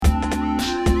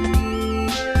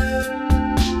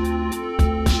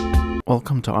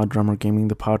Welcome to Odd Drummer Gaming,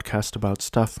 the podcast about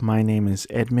stuff. My name is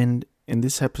Edmund. In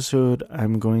this episode,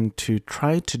 I'm going to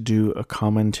try to do a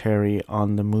commentary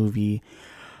on the movie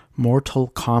Mortal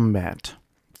Kombat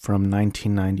from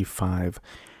 1995.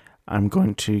 I'm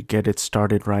going to get it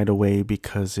started right away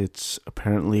because it's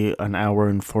apparently an hour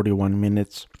and 41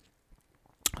 minutes.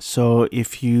 So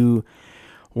if you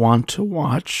want to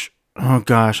watch... Oh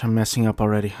gosh, I'm messing up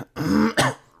already.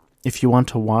 If you want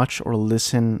to watch or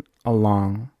listen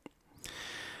along...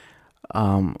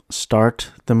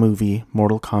 start the movie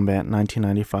Mortal Kombat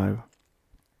 1995.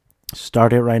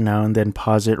 Start it right now and then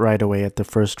pause it right away at the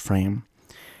first frame.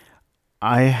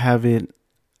 I have it,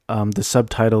 the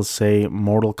subtitles say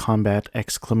Mortal Kombat !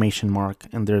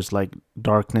 And there's like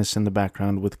darkness in the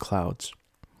background with clouds.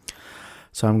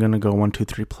 So I'm going to go 1, 2,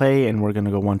 3 play, and we're going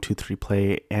to go 1, 2, 3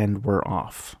 play, and we're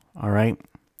off. All right?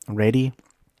 Ready?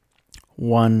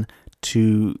 1,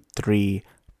 2, 3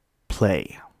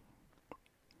 play.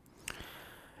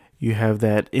 You have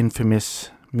that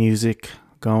infamous music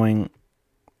going.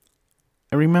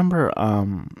 I remember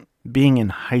being in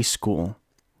high school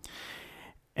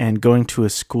and going to a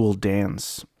school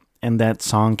dance, and that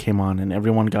song came on and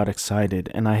everyone got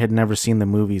excited, and I had never seen the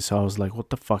movie, so I was like,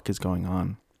 what the fuck is going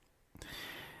on?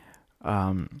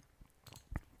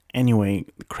 Anyway,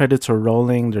 credits are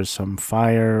rolling, there's some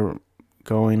fire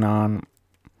going on.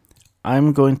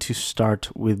 I'm going to start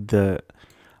with the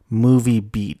movie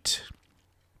beat.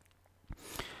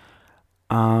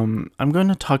 I'm going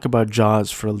to talk about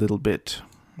Jaws for a little bit.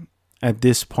 At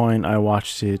this point, I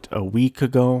watched it a week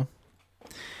ago.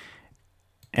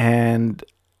 And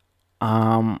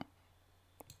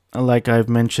like I've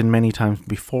mentioned many times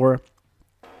before,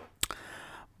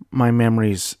 my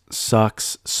memories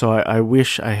sucks. So I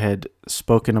wish I had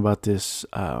spoken about this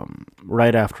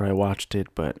right after I watched it,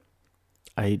 but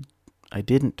I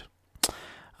didn't.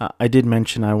 I did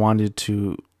mention I wanted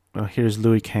to... here's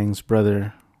Louis Kang's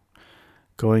brother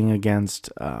going against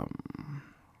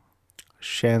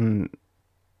Shang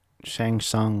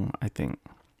Tsung, I think.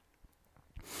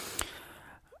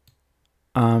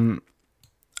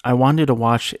 I wanted to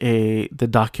watch the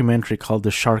documentary called The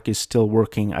Shark is Still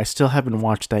Working. I still haven't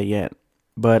watched that yet,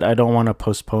 but I don't want to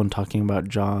postpone talking about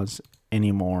Jaws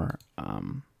anymore.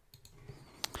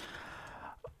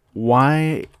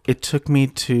 Why it took me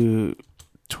to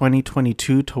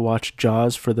 2022 to watch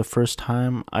Jaws for the first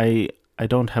time, I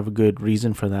don't have a good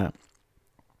reason for that.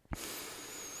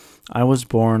 I was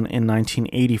born in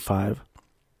 1985.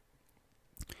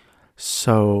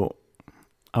 So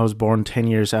I was born 10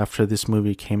 years after this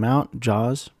movie came out,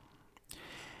 Jaws.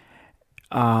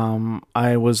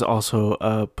 I was also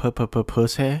a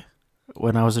pussy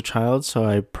when I was a child, so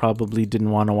I probably didn't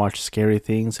want to watch scary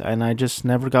things, and I just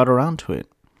never got around to it.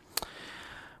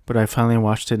 But I finally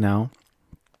watched it now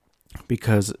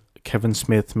because Kevin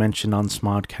Smith mentioned on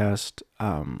Smodcast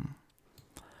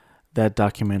that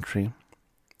documentary.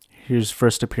 Here's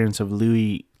first appearance of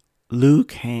Liu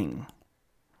Kang.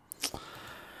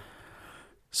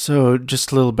 So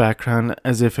just a little background,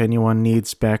 as if anyone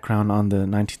needs background on the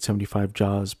 1975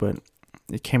 Jaws, but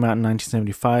it came out in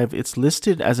 1975. It's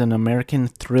listed as an American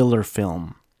thriller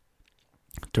film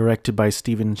directed by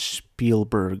Steven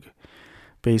Spielberg,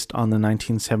 based on the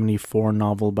 1974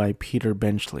 novel by Peter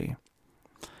Benchley.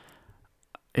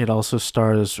 It also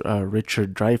stars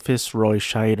Richard Dreyfuss, Roy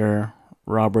Scheider,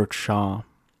 Robert Shaw.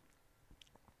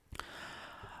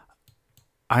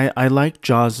 I like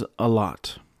Jaws a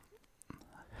lot.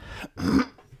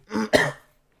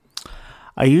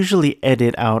 I usually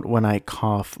edit out when I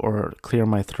cough or clear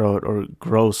my throat or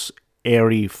gross,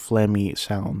 airy, phlegmy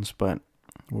sounds, but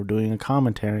we're doing a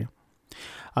commentary.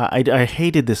 I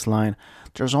hated this line.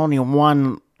 There's only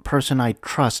one person I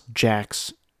trust,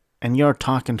 Jax, and you're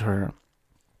talking to her.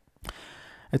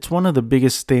 It's one of the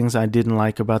biggest things I didn't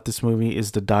like about this movie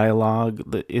is the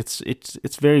dialogue. It's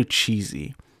very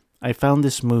cheesy. I found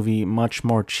this movie much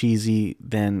more cheesy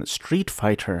than Street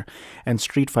Fighter, and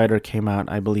Street Fighter came out,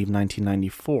 I believe,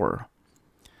 1994.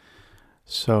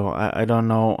 So I don't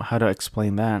know how to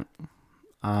explain that.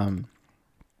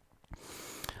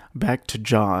 Back to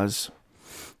Jaws,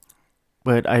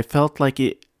 but I felt like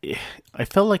it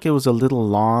was a little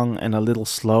long and a little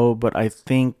slow, but I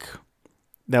think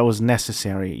that was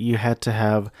necessary. You had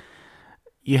to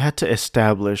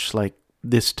establish like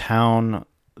this town,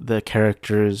 the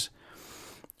characters,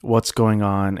 what's going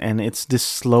on, and it's this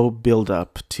slow build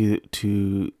up to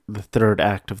the third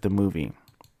act of the movie.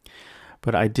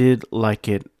 But I did like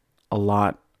it a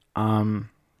lot.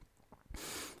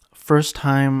 First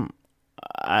time,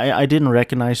 I didn't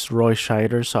recognize Roy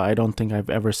Scheider, so I don't think I've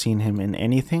ever seen him in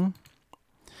anything.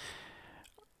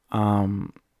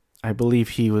 I believe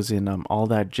he was in All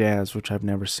That Jazz, which I've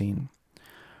never seen.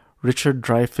 Richard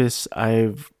Dreyfuss,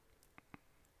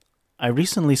 I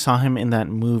recently saw him in that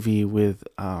movie with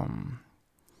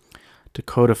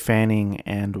Dakota Fanning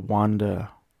and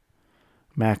Wanda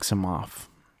Maximoff.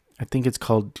 I think it's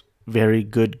called Very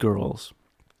Good Girls.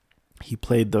 He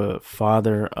played the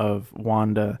father of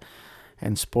Wanda,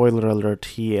 and spoiler alert,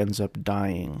 he ends up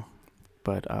dying.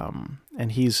 But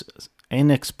and he's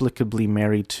inexplicably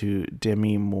married to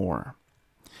Demi Moore.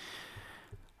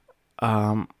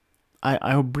 I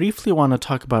briefly want to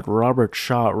talk about Robert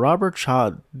Shaw. Robert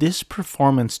Shaw, this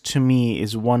performance to me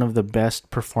is one of the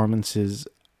best performances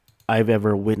I've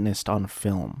ever witnessed on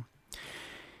film.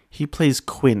 He plays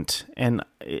Quint, and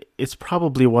it's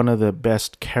probably one of the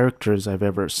best characters I've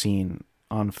ever seen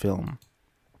on film.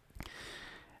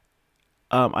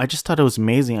 I just thought it was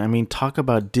amazing. I mean, talk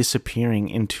about disappearing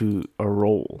into a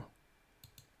role,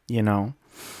 you know?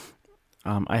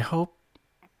 I hope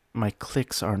my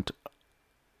clicks aren't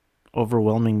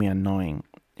overwhelming me annoying.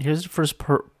 Here's the first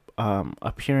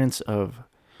appearance of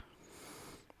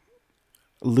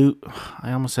Luke.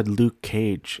 I almost said Luke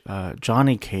Cage.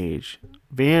 Johnny Cage.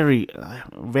 Very,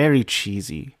 very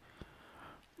cheesy.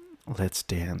 Let's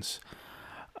dance.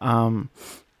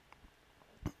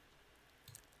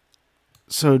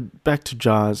 So back to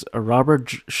Jaws.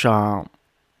 Robert Shaw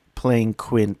playing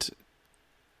Quint.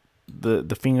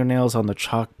 The fingernails on the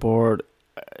chalkboard.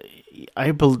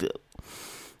 I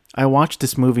watched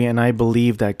this movie and I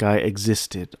believe that guy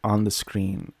existed on the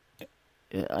screen.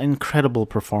 Incredible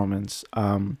performance.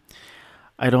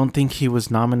 I don't think he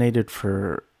was nominated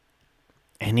for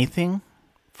anything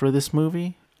for this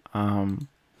movie. And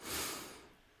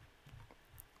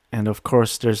of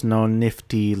course, there's no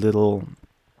nifty little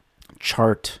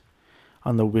chart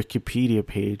on the Wikipedia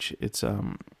page. It's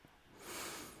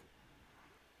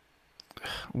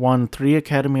won 3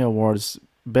 Academy Awards: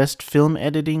 Best Film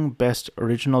Editing, Best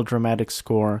Original Dramatic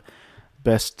Score,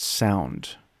 Best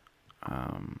Sound.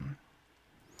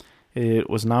 It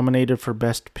was nominated for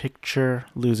Best Picture,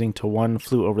 losing to One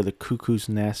Flew Over the Cuckoo's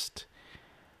Nest.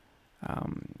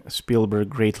 Spielberg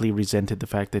greatly resented the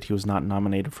fact that he was not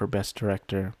nominated for Best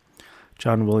Director.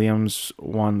 John Williams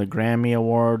won the Grammy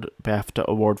Award, BAFTA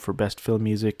Award for Best Film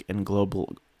Music, and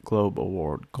Golden Globe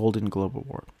Award.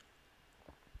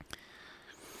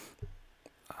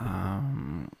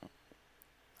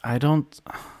 I don't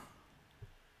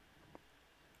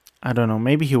know.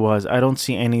 Maybe he was. I don't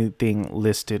see anything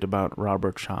listed about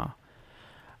Robert Shaw.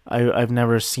 I've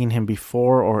never seen him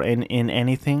before or in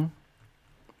anything.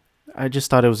 I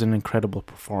just thought it was an incredible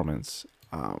performance.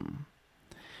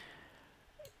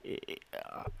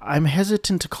 I'm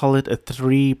hesitant to call it a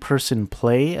 3-person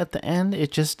play at the end.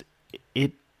 It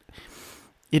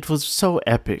was so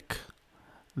epic,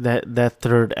 that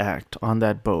third act on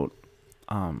that boat.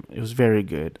 It was very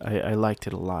good. I liked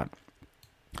it a lot.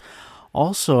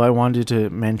 Also, I wanted to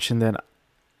mention that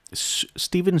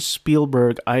Steven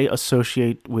Spielberg I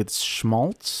associate with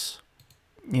schmaltz,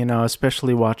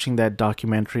 especially watching that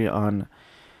documentary on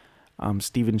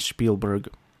Steven Spielberg.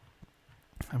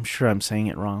 I'm sure I'm saying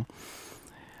it wrong.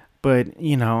 But,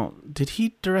 did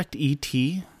he direct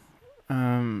E.T.?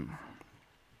 Why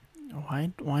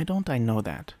don't I know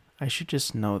that? I should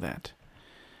just know that.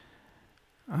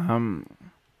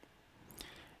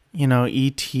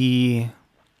 E.T.,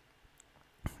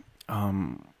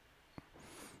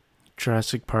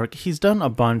 Jurassic Park. He's done a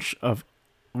bunch of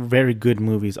very good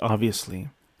movies, obviously.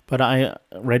 But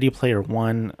Ready Player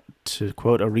One, to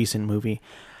quote a recent movie,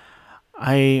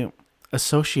 I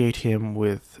associate him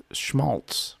with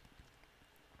schmaltz.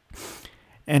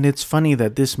 And it's funny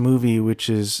that this movie, which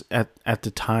is at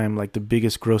the time like the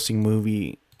biggest grossing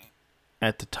movie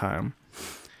at the time,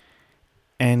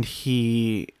 and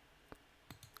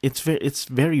it's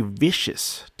very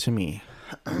vicious to me.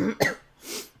 I'm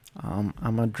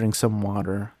gonna drink some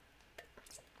water.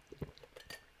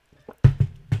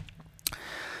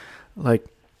 Like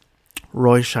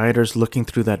Roy Scheider's looking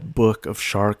through that book of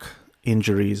shark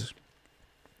injuries.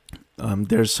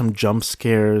 There's some jump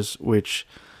scares, which,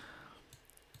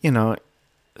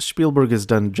 Spielberg has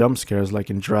done jump scares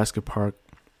like in Jurassic Park,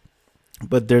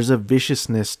 but there's a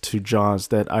viciousness to Jaws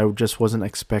that I just wasn't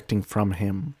expecting from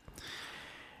him.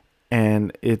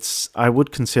 And I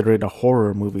would consider it a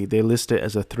horror movie. They list it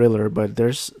as a thriller, but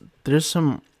there's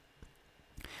a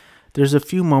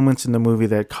few moments in the movie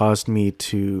that caused me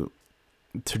to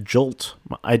jolt.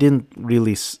 I didn't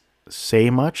really say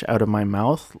much out of my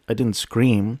mouth. I didn't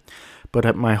scream,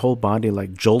 but my whole body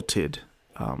like jolted.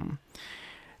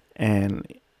 And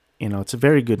it's a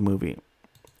very good movie.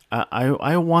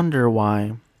 I wonder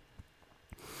why.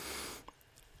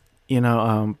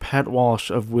 Pat Walsh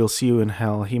of We'll See You in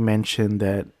Hell, he mentioned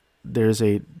that there's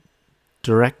a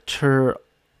director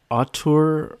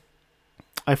auteur.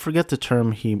 I forget the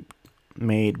term he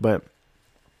made, but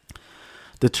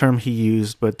the term he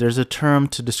used, but there's a term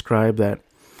to describe that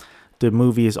the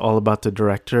movie is all about the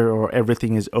director, or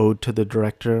everything is owed to the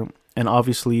director. And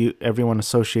obviously, everyone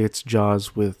associates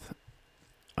Jaws with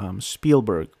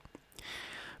Spielberg.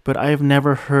 But I have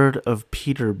never heard of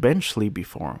Peter Benchley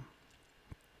before.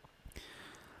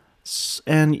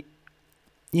 And,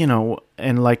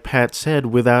 and like Pat said,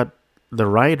 without the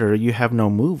writer, you have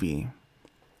no movie.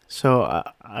 So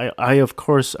I of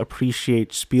course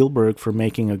appreciate Spielberg for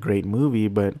making a great movie,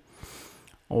 but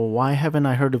why haven't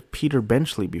I heard of Peter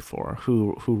Benchley before,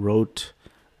 who wrote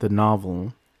the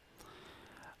novel?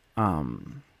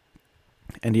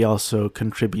 And he also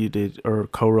contributed or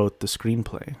co-wrote the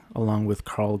screenplay along with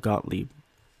Carl Gottlieb.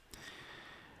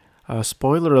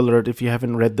 Spoiler alert if you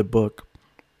haven't read the book,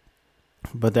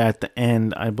 but at the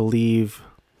end, I believe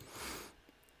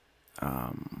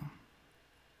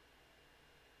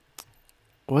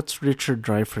what's Richard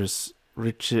Dreyfuss's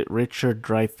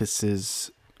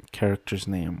character's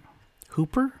name?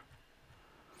 Hooper?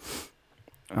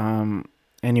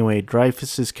 Anyway,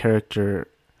 Dreyfuss's character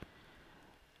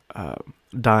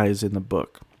dies in the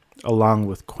book, along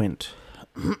with Quint.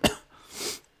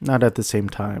 Not at the same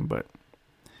time, but...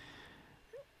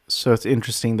 So it's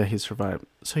interesting that he survived.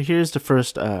 So here's the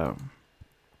first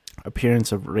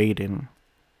appearance of Raiden.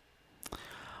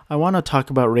 I want to talk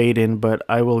about Raiden, but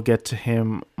I will get to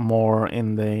him more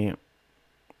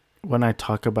when I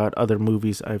talk about other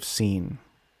movies I've seen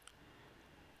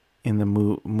in the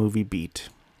movie beat.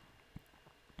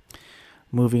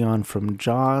 Moving on from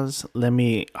Jaws, let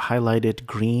me highlight it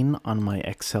green on my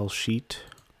Excel sheet.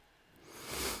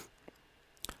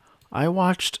 I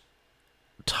watched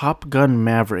Top Gun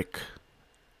Maverick.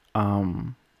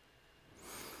 I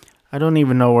don't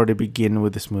even know where to begin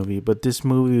with this movie, but this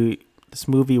movie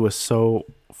was so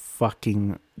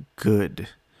fucking good.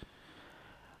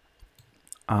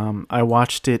 I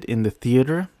watched it in the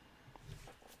theater.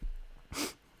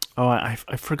 Oh, I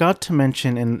forgot to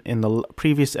mention in the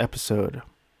previous episode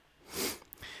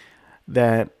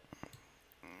that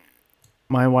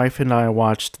my wife and I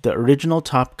watched the original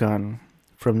Top Gun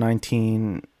from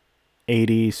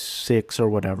 1986 or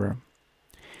whatever.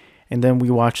 And then we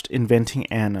watched Inventing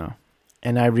Anna.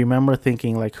 And I remember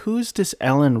thinking, like, who's this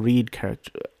Alan Reed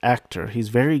actor? He's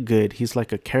very good. He's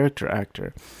like a character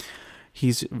actor.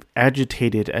 He's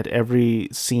agitated at every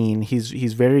scene.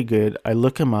 He's very good. I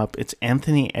look him up. It's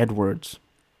Anthony Edwards.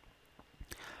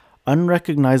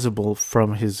 Unrecognizable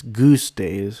from his Goose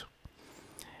days.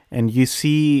 And you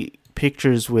see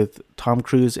pictures with Tom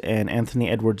Cruise and Anthony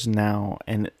Edwards now,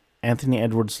 and Anthony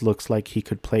Edwards looks like he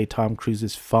could play Tom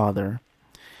Cruise's father.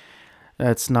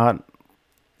 That's not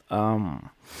a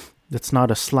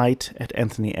slight at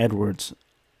Anthony Edwards.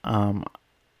 I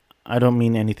don't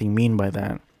mean anything mean by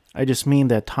that. I just mean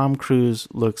that Tom Cruise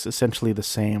looks essentially the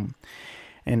same,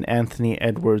 and Anthony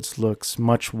Edwards looks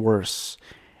much worse,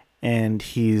 and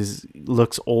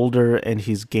looks older, and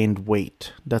he's gained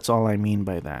weight. That's all I mean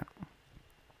by that.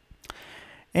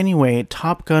 Anyway,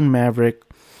 Top Gun Maverick,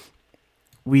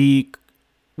 we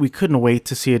couldn't wait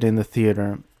to see it in the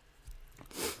theater.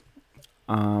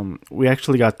 We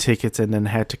actually got tickets and then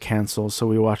had to cancel, so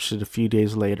we watched it a few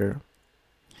days later.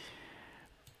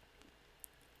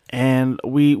 And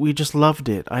we just loved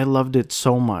it. I loved it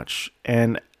so much.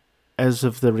 And as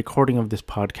of the recording of this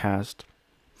podcast,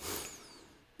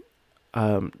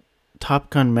 Top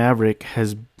Gun Maverick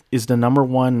is the number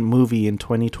one movie in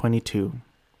 2022.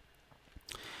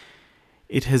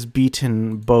 It has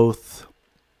beaten both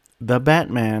The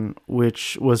Batman,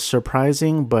 which was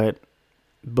surprising but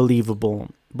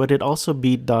believable, but it also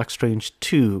beat Doc Strange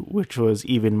 2, which was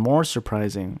even more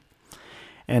surprising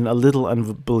and a little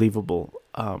unbelievable.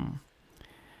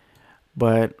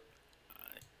 But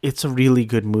it's a really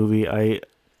good movie. I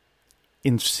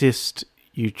insist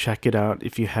you check it out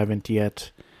if you haven't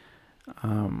yet.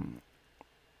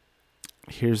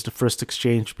 Here's the first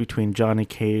exchange between Johnny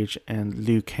Cage and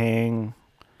Liu Kang.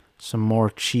 Some more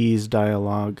cheese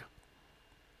dialogue.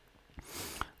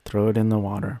 Throw it in the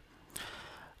water.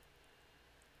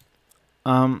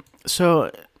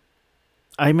 So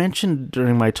I mentioned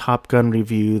during my Top Gun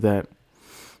review that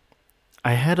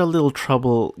I had a little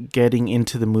trouble getting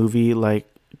into the movie,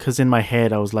 because in my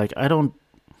head I was like, I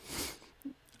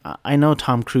know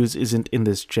Tom Cruise isn't in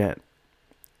this jet.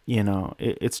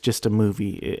 It's just a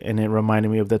movie, and it reminded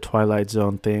me of the Twilight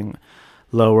Zone thing.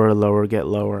 Lower, lower, get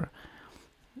lower.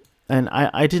 And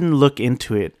I didn't look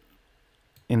into it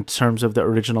in terms of the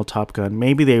original Top Gun.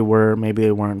 Maybe they were, maybe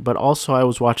they weren't. But also, I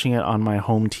was watching it on my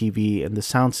home TV, and the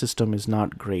sound system is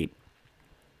not great.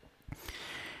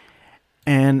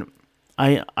 And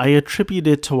I attribute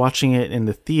it to watching it in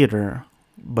the theater,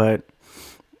 but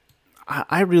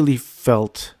I really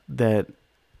felt that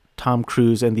Tom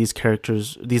Cruise and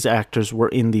these actors were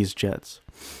in these jets.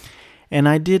 And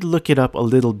I did look it up a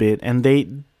little bit, and they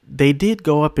did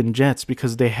go up in jets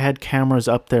because they had cameras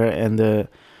up there, and the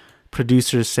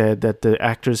producers said that the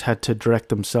actors had to direct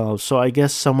themselves. So I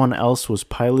guess someone else was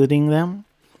piloting them.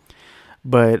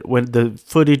 But when the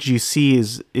footage you see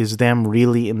is them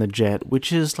really in the jet,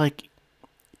 which is like,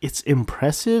 it's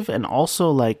impressive. And also,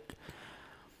 like,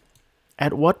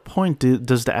 at what point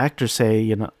does the actor say,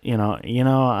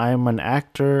 I'm an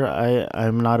actor,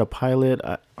 I'm not a pilot?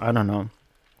 I don't know.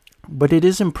 But it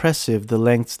is impressive, the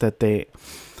lengths that they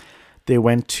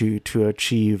went to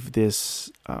achieve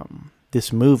this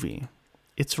movie.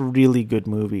 It's a really good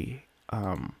movie.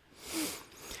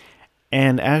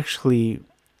 And actually,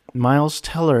 Miles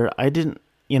Teller, I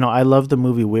love the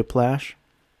movie Whiplash,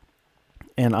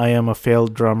 and I am a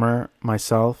failed drummer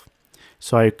myself,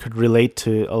 so I could relate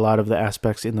to a lot of the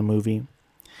aspects in the movie.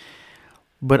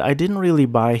 But I didn't really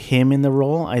buy him in the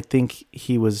role. I think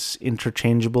he was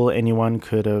interchangeable. Anyone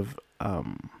could have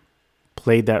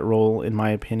played that role, in my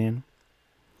opinion.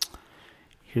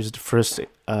 Here's the first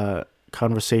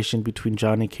conversation between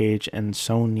Johnny Cage and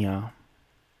Sonya.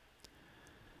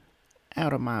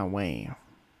 Out of my way.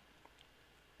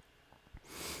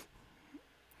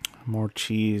 More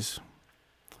cheese.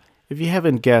 If you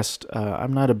haven't guessed,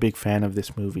 I'm not a big fan of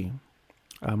this movie,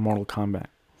 Mortal Kombat.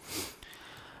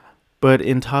 But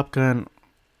in Top Gun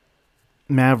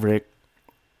Maverick,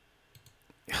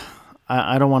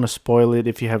 I don't want to spoil it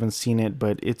if you haven't seen it,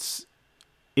 but it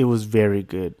was very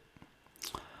good.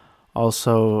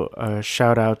 Also,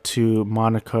 shout out to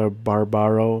Monica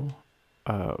Barbaro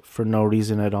for no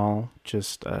reason at all.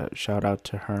 Just shout out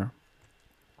to her.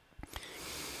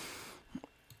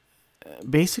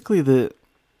 Basically, the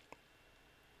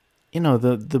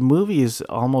movie is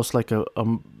almost like a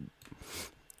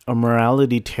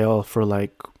morality tale for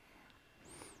like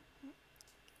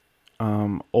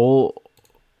old.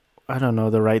 I don't know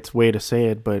the right way to say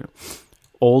it, but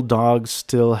old dogs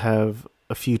still have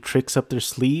a few tricks up their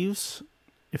sleeves,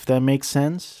 if that makes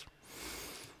sense.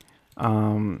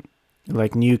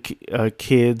 Like new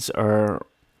kids are.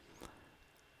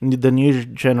 The new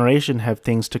generation have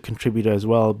things to contribute as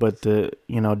well, but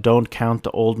don't count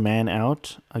the old man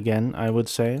out, again, I would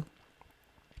say.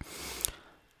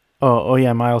 Oh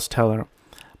yeah, Miles Teller.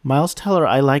 Miles Teller,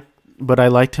 I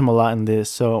liked him a lot in this,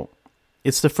 so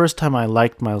it's the first time I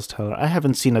liked Miles Teller. I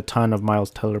haven't seen a ton of Miles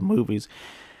Teller movies.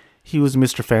 He was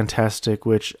Mr. Fantastic,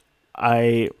 which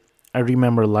I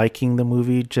remember liking the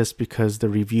movie just because the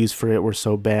reviews for it were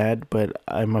so bad, but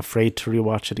I'm afraid to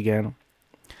rewatch it again.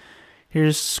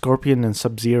 Here's Scorpion and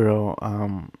Sub-Zero.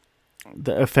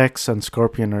 The effects on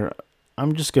Scorpion are,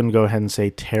 I'm just going to go ahead and say,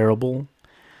 terrible.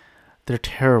 They're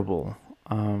terrible.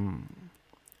 The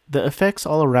effects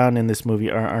all around in this movie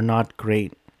are not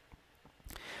great.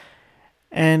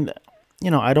 And,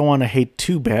 I don't want to hate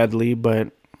too badly,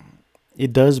 but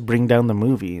it does bring down the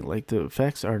movie. Like, the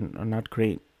effects are not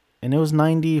great. And it was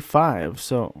 95,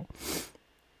 so,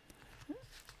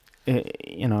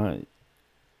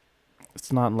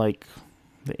 it's not like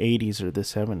the 80s or the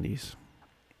 70s.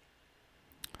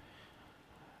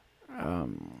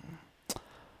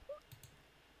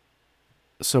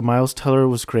 So Miles Teller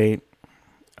was great.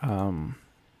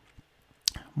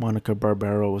 Monica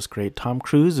Barbaro was great. Tom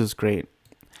Cruise is great.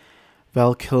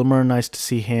 Val Kilmer, nice to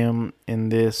see him in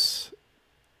this.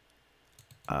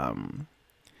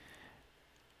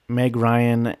 Meg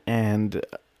Ryan and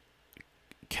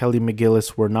Kelly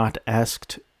McGillis were not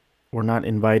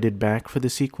invited back for the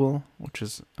sequel, which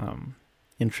is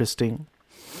interesting.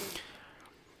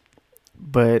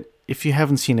 But if you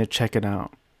haven't seen it, check it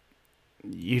out.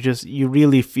 You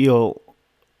really feel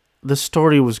the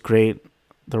story was great,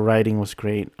 the writing was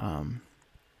great.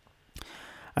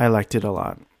 I liked it a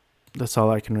lot. That's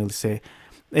all I can really say.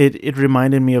 It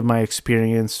reminded me of my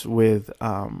experience with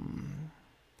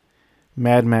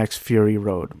Mad Max Fury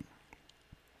Road.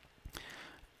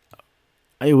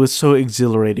 It was so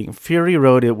exhilarating. Fury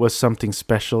Road, it was something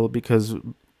special because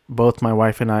both my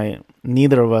wife and I,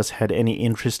 neither of us had any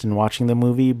interest in watching the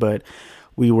movie, but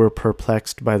we were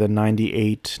perplexed by the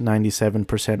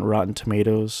 97% Rotten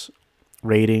Tomatoes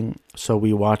rating, so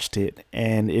we watched it,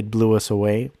 and it blew us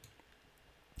away.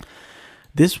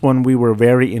 This one we were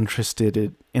very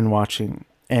interested in watching,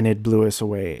 and it blew us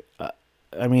away.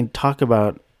 Talk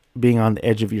about being on the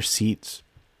edge of your seats.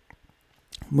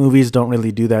 Movies don't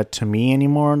really do that to me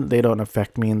anymore. They don't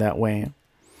affect me in that way.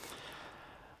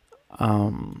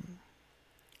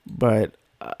 But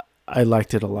I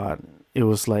liked it a lot. It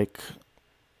was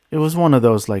one of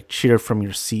those like cheer from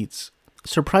your seats.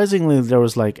 Surprisingly, there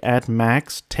was like at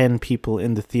max 10 people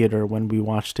in the theater when we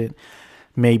watched it,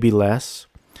 maybe less.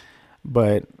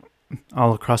 But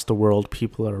all across the world,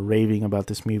 people are raving about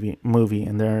this movie,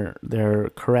 and they're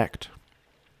correct.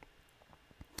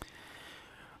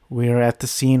 We are at the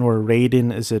scene where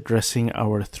Raiden is addressing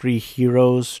our three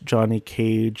heroes, Johnny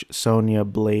Cage, Sonya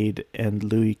Blade, and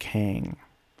Liu Kang.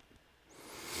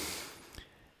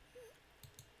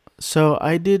 So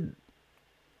I did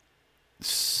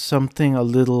something a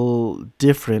little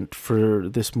different for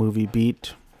this movie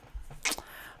beat.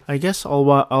 I guess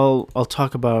I'll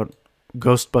talk about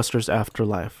Ghostbusters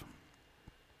Afterlife.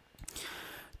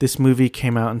 This movie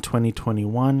came out in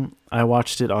 2021. I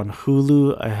watched it on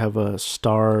Hulu. I have a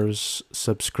Starz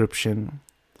subscription.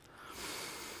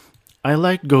 I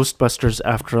liked Ghostbusters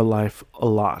Afterlife a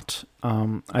lot.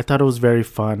 I thought it was very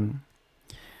fun.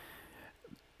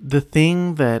 The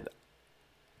thing that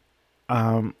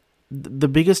the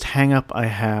biggest hang up I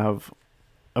have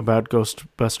about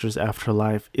Ghostbusters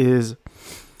Afterlife is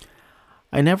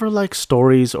I never like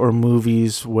stories or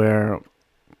movies where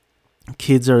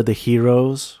kids are the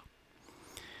heroes.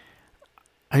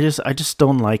 I just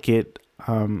don't like it.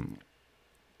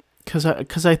 Cause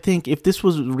I think if this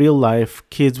was real life,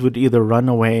 kids would either run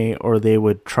away or they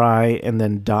would try and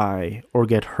then die or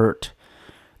get hurt.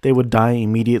 They would die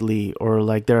immediately, or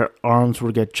like their arms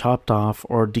would get chopped off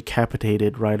or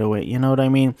decapitated right away. You know what I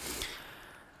mean?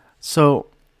 So,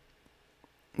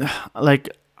 like,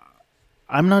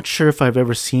 I'm not sure if I've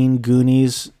ever seen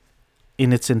Goonies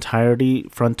in its entirety,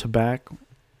 front to back,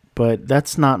 but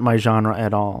that's not my genre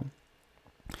at all.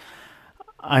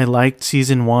 I liked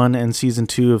season 1 and season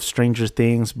 2 of Stranger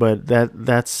Things, but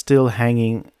that's still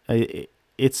hanging.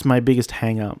 It's my biggest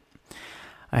hang up.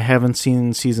 I haven't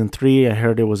seen season 3. I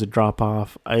heard it was a drop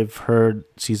off. I've heard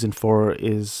season 4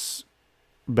 is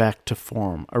back to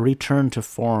form, a return to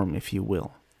form, if you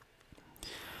will.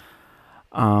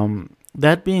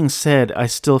 That being said, I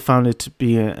still found it to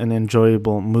be an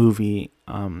enjoyable movie.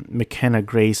 McKenna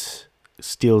Grace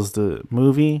steals the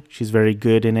movie. She's very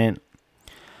good in it.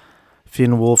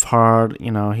 Finn Wolfhard,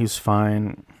 he's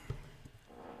fine.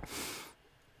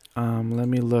 Let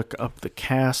me look up the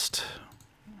cast.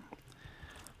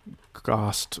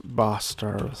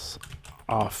 Ghostbusters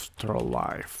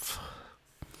Afterlife.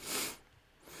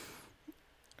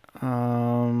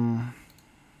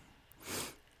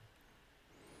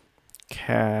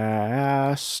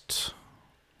 Cast.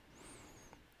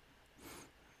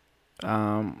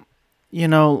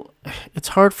 It's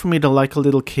hard for me to like a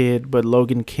little kid, but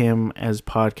Logan Kim as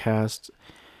podcast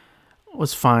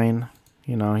was fine.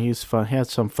 He's fun. He had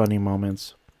some funny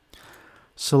moments.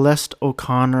 Celeste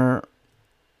O'Connor,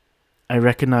 I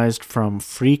recognized from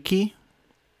Freaky.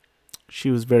 She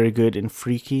was very good in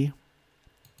Freaky.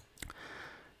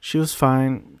 She was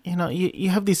fine. You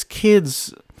have these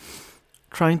kids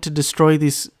trying to destroy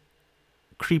these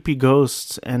creepy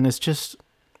ghosts, and it's just,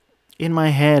 in my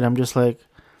head, I'm just like,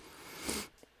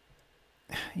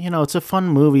 it's a fun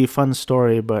movie, fun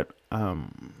story, but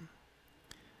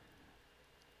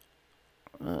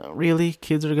really,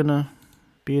 kids are gonna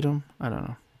beat them? I don't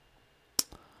know.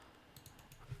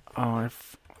 I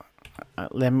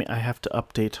have to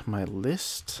update my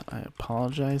list. I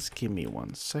apologize. Give me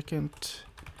 1 second.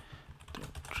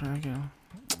 Dragon.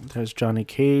 There's Johnny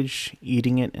Cage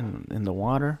eating it in the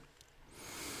water.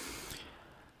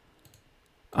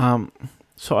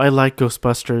 So I like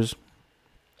Ghostbusters.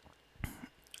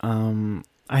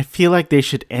 I feel like they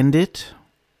should end it.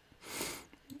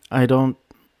 I don't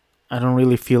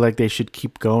really feel like they should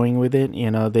keep going with it.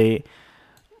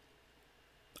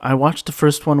 I watched the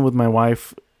first one with my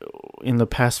wife in the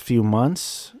past few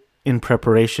months in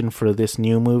preparation for this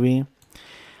new movie.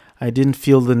 I didn't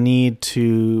feel the need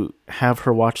to have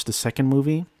her watch the second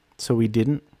movie, so we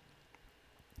didn't.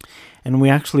 And we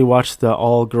actually watched the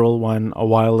all-girl one a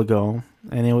while ago,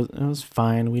 and it was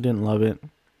fine. We didn't love it.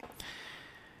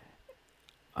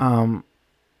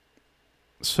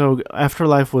 So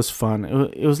Afterlife was fun.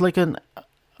 It was like a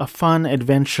fun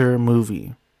adventure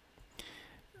movie.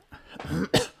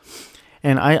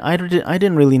 And I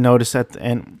didn't really notice that.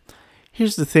 And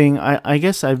here's the thing. I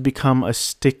guess I've become a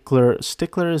stickler.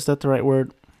 Stickler, is that the right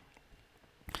word?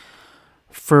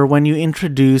 For when you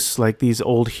introduce like these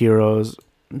old heroes,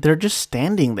 they're just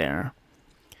standing there.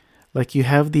 Like you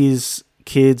have these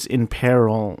kids in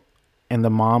peril and the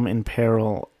mom in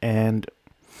peril, and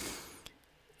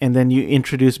and then you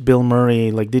introduce Bill Murray,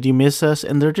 like, did you miss us?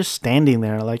 And they're just standing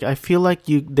there. Like, I feel like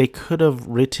they could have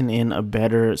written in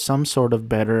some sort of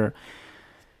better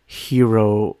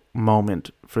hero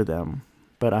moment for them.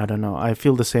 But I don't know. I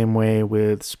feel the same way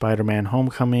with Spider-Man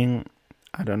Homecoming.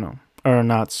 I don't know. Or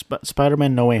not,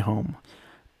 Spider-Man No Way Home.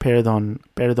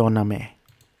 Perdóname.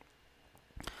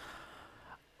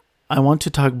 I want to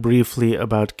talk briefly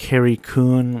about Carrie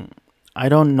Coon. I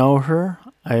don't know her.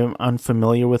 I am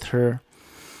unfamiliar with her.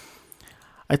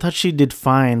 I thought she did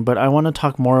fine, but I want to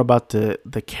talk more about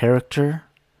the character.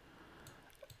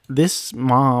 This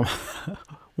mom,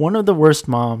 one of the worst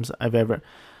moms I've ever...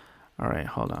 Alright,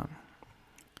 hold on.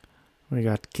 We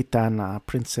got Kitana,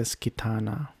 Princess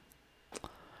Kitana.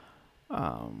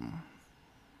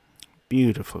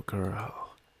 Beautiful girl.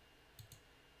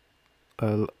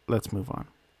 Let's move on.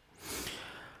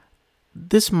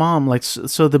 This mom, like,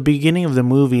 so the beginning of the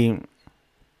movie...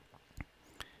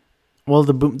 Well,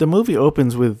 the movie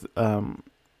opens with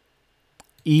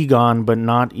Egon, but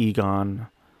not Egon,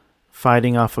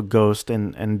 fighting off a ghost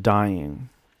and dying.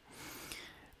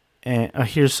 And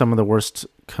here's some of the worst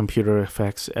computer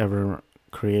effects ever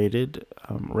created.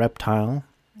 Reptile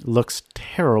looks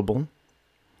terrible.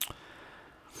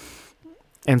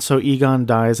 And so Egon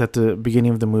dies at the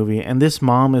beginning of the movie. And this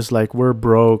mom is like, we're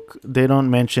broke. They don't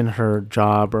mention her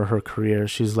job or her career.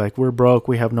 She's like, we're broke.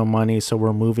 We have no money. So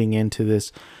we're moving into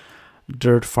this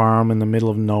dirt farm in the middle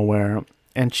of nowhere.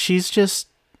 And she's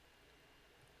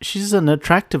an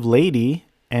attractive lady.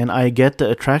 And I get the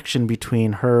attraction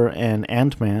between her and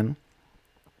Ant-Man.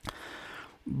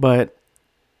 But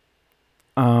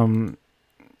at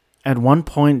one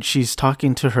point, she's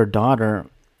talking to her daughter.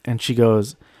 And she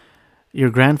goes, your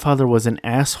grandfather was an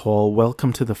asshole.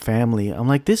 Welcome to the family. I'm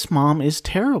like, this mom is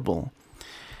terrible.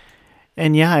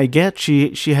 And yeah, I get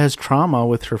she has trauma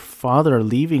with her father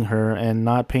leaving her and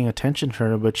not paying attention to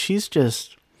her. But she's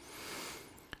just...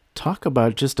 Talk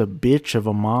about just a bitch of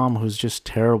a mom who's just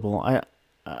terrible.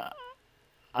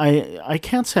 I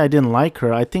can't say I didn't like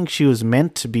her. I think she was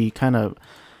meant to be kind of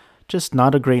just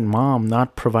not a great mom,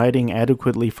 not providing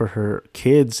adequately for her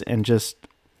kids, and just,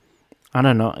 I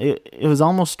don't know, it was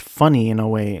almost funny in a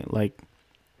way. Like,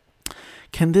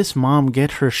 can this mom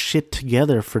get her shit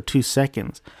together for 2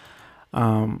 seconds?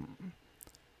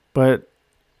 But,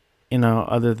 you know,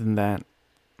 other than that,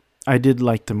 I did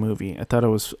like the movie. I thought it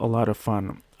was a lot of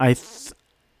fun. I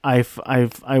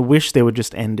wish they would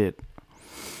just end it.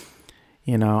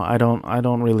 You know, I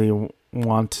don't really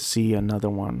want to see another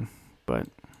one, but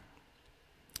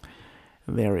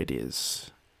there it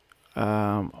is.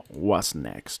 What's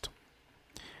next?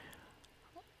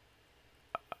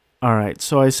 All right,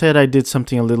 so I said I did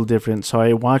something a little different. So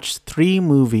I watched 3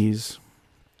 movies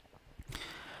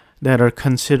that are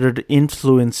considered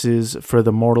influences for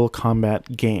the Mortal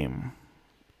Kombat game.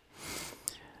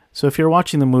 So if you're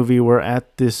watching the movie, we're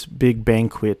at this big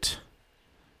banquet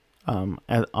on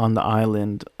the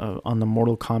island, on the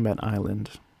Mortal Kombat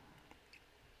island.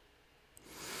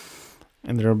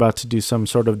 And they're about to do some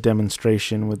sort of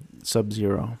demonstration with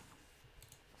Sub-Zero.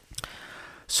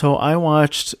 So I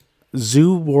watched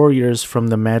Zoo Warriors from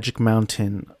the Magic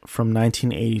Mountain from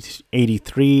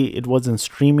 1983. It wasn't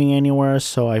streaming anywhere,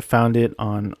 so I found it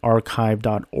on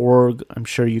archive.org. I'm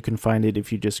sure you can find it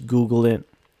if you just Google it.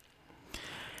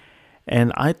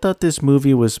 And I thought this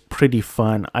movie was pretty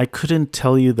fun. I couldn't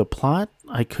tell you the plot.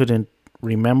 I couldn't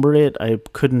remember it. I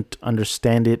couldn't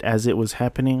understand it as it was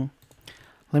happening.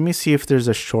 Let me see if there's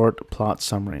a short plot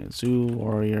summary. Zoo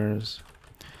Warriors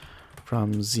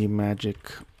from the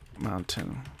Magic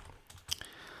Mountain.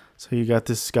 So you got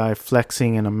this guy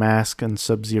flexing in a mask, and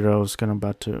Sub-Zero is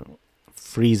about to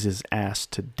freeze his ass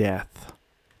to death.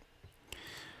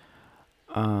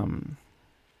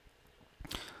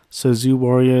 So Zoo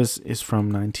Warriors is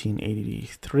from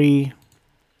 1983.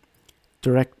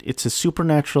 It's a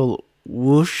supernatural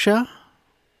wuxia.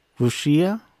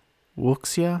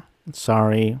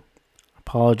 Sorry,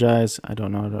 apologize. I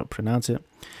don't know how to pronounce it.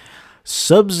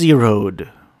 Sub-Zeroed.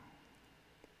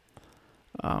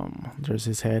 There's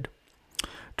his head.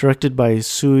 Directed by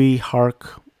Sui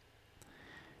Hark.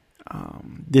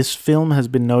 This film has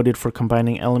been noted for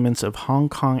combining elements of Hong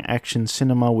Kong action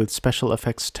cinema with special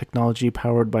effects technology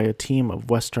powered by a team of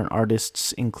Western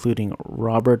artists, including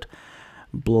Robert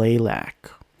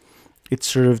Blaylock. It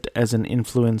served as an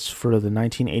influence for the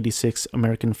 1986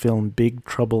 American film Big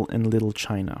Trouble in Little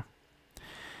China.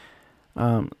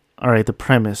 Alright, the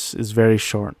premise is very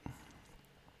short.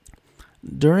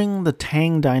 During the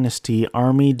Tang Dynasty,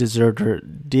 army deserter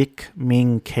Dick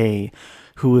Ming Kei,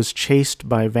 who was chased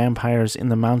by vampires in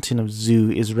the mountain of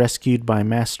Zhu, is rescued by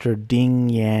Master Ding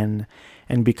Yan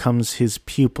and becomes his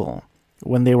pupil.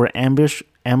 When they were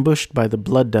ambushed by the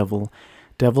Blood Devil,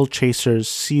 Devil chasers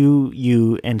Siu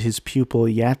Yu and his pupil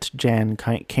Yat Jan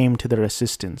came to their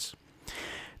assistance.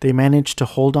 They managed to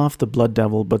hold off the Blood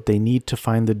Devil, but they need to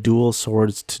find the dual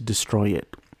swords to destroy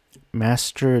it.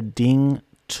 Master Ding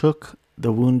took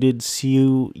the wounded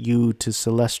Siu Yu to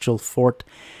Celestial Fort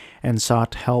and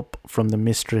sought help from the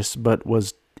mistress, but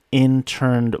was in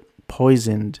turn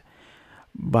poisoned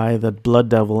by the Blood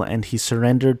Devil, and he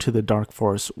surrendered to the Dark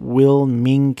Force. Will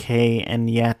Ming Kei and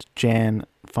Yat Jan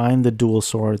find the dual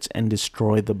swords and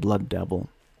destroy the Blood Devil?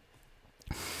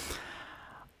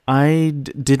 I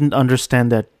didn't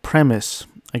understand that premise,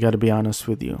 I gotta be honest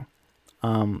with you.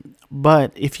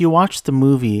 But if you watch the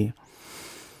movie,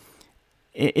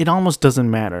 it almost doesn't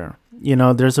matter. You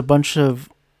know, there's a bunch of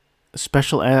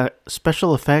special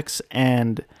effects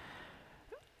and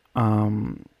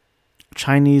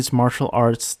Chinese martial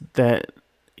arts that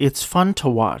it's fun to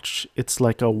watch. It's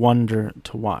like a wonder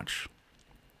to watch.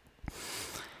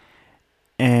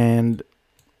 And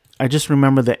I just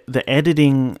remember that the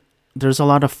editing, there's a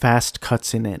lot of fast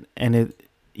cuts in it, and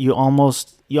you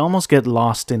almost get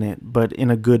lost in it, but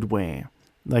in a good way.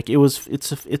 Like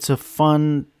it's a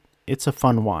fun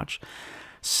watch.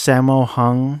 Sammo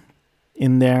Hung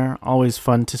in there, always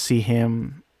fun to see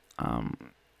him.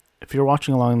 If you're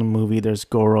watching along the movie, there's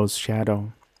Goro's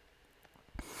shadow.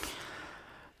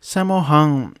 Sammo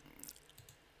Hung,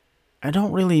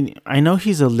 I know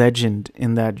he's a legend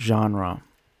in that genre.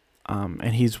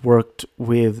 And he's worked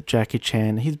with Jackie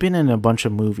Chan. He's been in a bunch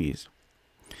of movies.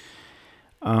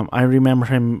 I remember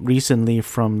him recently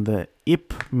from the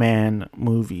Ip Man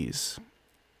movies.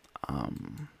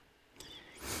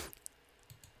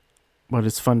 But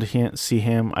it's fun to see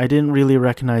him. I didn't really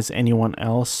recognize anyone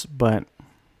else, but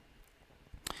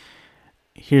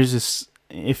here's this.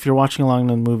 If you're watching along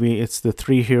the movie, it's the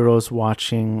three heroes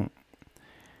watching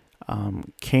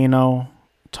Kano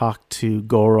talk to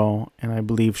Goro, and I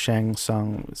believe Shang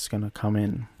Tsung is going to come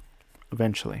in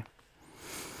eventually.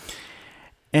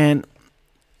 And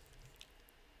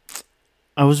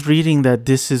I was reading that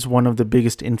this is one of the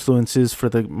biggest influences for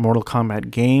the Mortal Kombat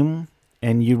game,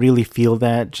 and you really feel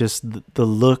that, just the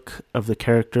look of the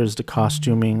characters, the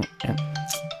costuming, and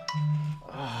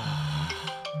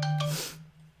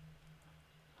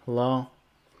hello?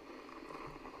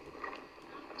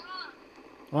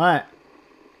 What?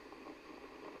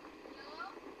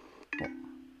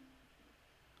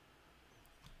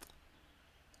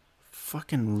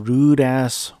 Fucking rude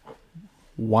ass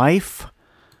wife.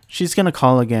 She's gonna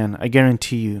call again. I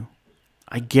guarantee you.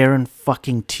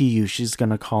 She's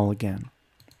gonna call again.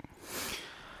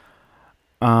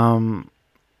 So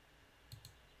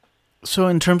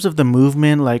in terms of the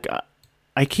movement, like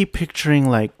I keep picturing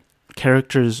like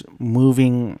characters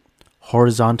moving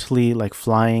horizontally, like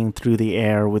flying through the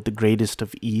air with the greatest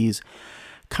of ease,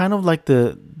 kind of like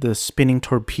the spinning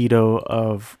torpedo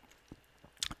of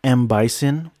M.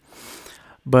 Bison.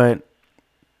 But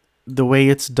the way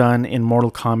it's done in Mortal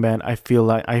Kombat, I feel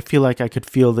like I could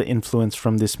feel the influence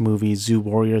from this movie, Zoo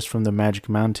Warriors from the Magic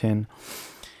Mountain.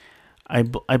 I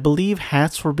believe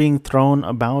hats were being thrown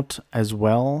about as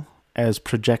well as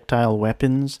projectile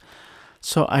weapons.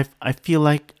 So I feel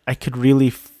like I could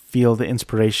really feel the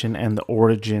inspiration and the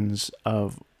origins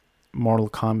of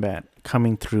Mortal Kombat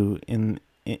coming through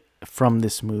from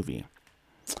this movie.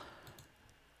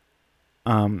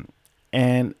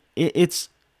 And it's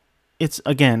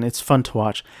fun to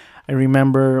watch. I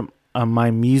remember my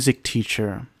music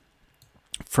teacher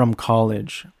from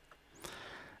college.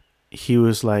 He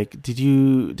was like,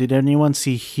 did anyone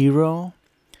see Hero?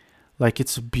 Like,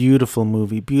 it's a beautiful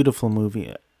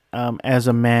movie. As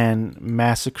a man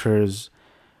massacres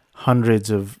hundreds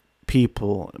of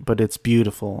people, but it's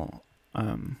beautiful.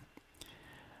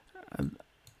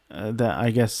 That,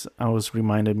 I guess I was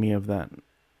reminded of that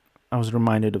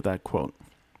quote.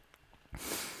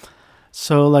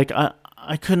 So like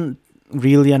I couldn't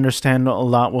really understand a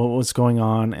lot what was going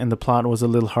on, and the plot was a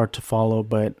little hard to follow,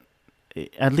 but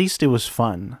at least it was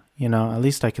fun, you know, at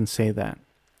least I can say that.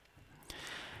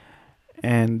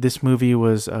 And this movie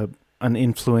was an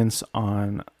influence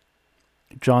on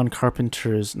John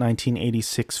Carpenter's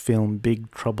 1986 film Big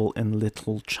Trouble in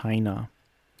Little China,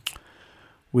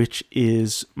 which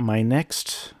is my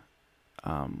next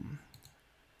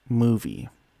movie.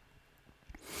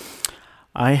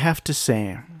 I have to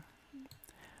say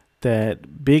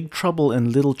that Big Trouble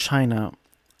in Little China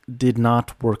did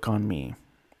not work on me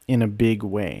in a big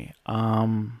way. I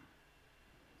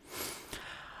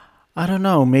don't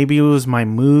know, maybe it was my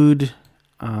mood.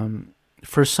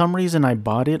 For some reason I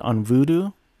bought it on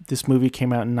Vudu. This movie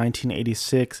came out in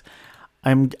 1986.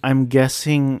 I'm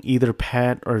guessing either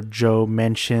Pat or Joe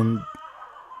mentioned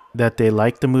that they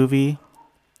liked the movie,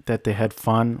 that they had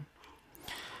fun.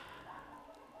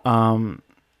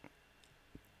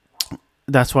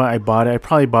 That's why I bought it. I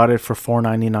probably bought it for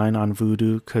 $4.99 on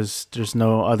Vudu because there's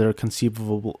no other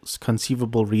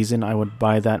conceivable reason I would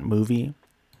buy that movie.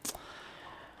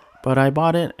 But I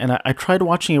bought it, and I tried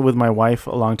watching it with my wife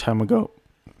a long time ago,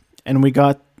 and we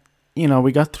got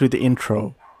through the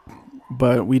intro,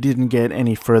 but we didn't get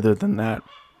any further than that.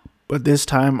 But this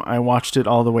time I watched it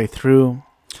all the way through.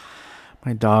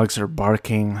 My dogs are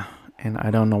barking, and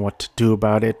I don't know what to do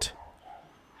about it.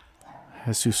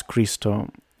 Jesus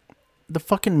Cristo. The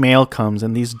fucking mail comes,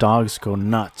 and these dogs go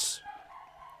nuts.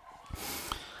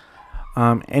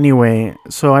 Anyway,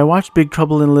 so I watched Big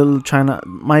Trouble in Little China.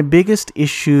 My biggest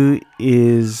issue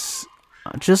is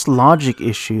just logic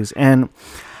issues, and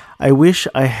I wish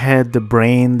I had the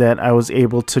brain that I was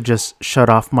able to just shut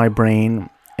off my brain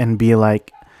and be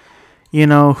like,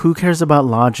 who cares about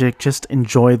logic? Just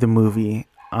enjoy the movie.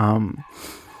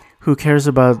 Who cares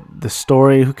about the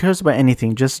story? Who cares about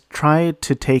anything? Just try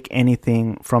to take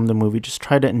anything from the movie. Just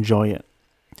try to enjoy it.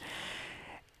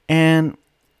 And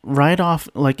right off,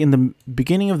 like in the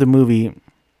beginning of the movie,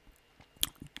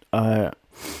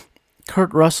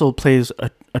 Kurt Russell plays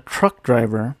a truck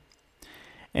driver,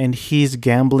 and he's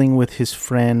gambling with his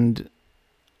friend,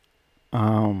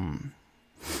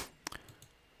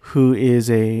 who is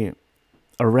a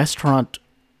restaurant.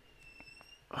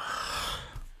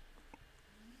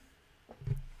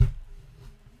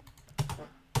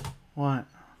 What?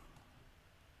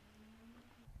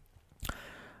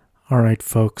 All right,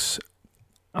 folks.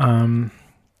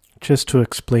 Just to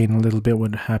explain a little bit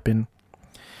what happened.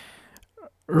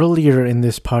 Earlier in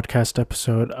this podcast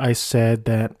episode, I said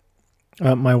that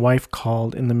my wife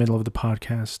called in the middle of the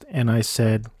podcast, and I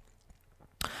said,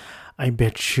 I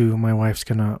bet you my wife's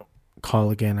gonna call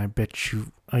again. I bet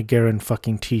you, I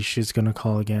guarantee she's gonna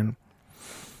call again.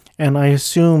 And I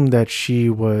assumed that she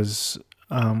was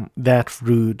that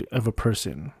rude of a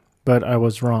person, but I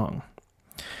was wrong.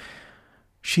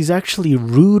 She's actually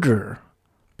ruder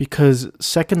because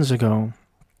seconds ago,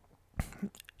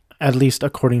 at least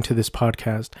according to this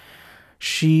podcast,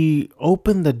 she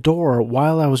opened the door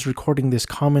while I was recording this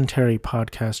commentary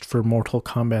podcast for Mortal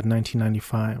Kombat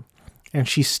 1995, and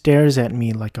she stares at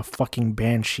me like a fucking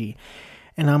banshee,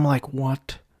 and I'm like,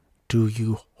 what do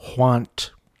you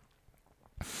want?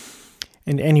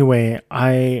 And anyway,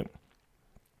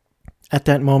 at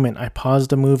that moment, I paused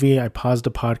the movie, I paused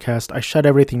the podcast, I shut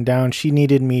everything down. She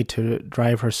needed me to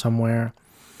drive her somewhere.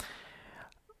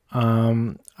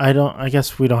 I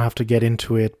guess we don't have to get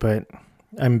into it, but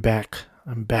I'm back,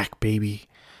 baby.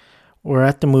 We're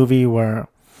at the movie where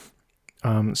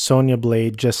Sonya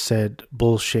Blade just said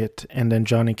bullshit, and then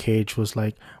Johnny Cage was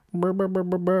like,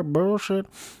 bullshit.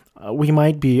 We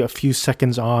might be a few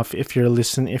seconds off if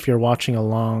you're watching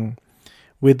along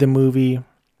with the movie,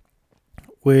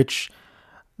 which,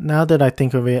 now that I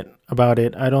think about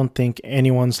it, I don't think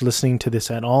anyone's listening to this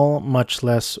at all, much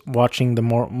less watching the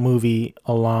movie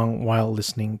along while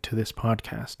listening to this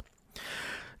podcast.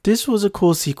 This was a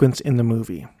cool sequence in the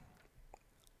movie.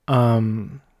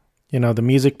 The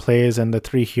music plays and the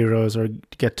three heroes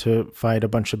get to fight a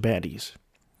bunch of baddies.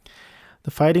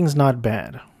 The fighting's not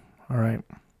bad, all right?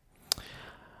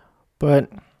 But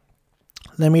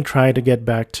let me try to get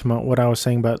back to what I was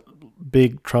saying about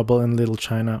Big Trouble in Little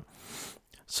China.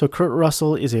 So Kurt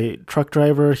Russell is a truck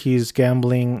driver. He's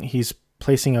gambling. He's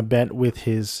placing a bet with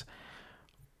his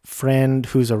friend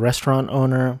who's a restaurant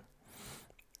owner.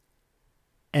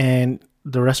 And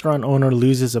the restaurant owner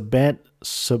loses a bet.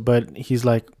 But he's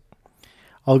like,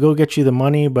 I'll go get you the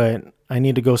money, but I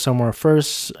need to go somewhere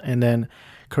first. And then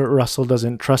Kurt Russell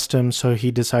doesn't trust him, so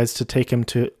he decides to take him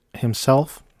to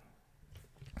himself.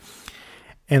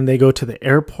 And they go to the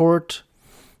airport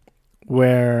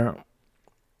where,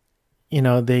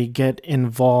 they get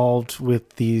involved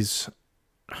with these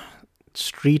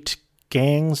street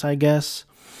gangs, I guess.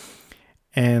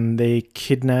 And they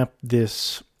kidnap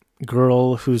this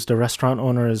girl who's the restaurant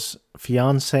owner's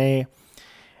fiance,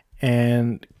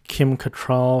 and Kim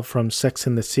Cattrall from Sex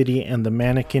and the City and the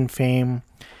Mannequin fame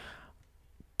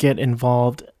get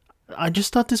involved. I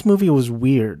just thought this movie was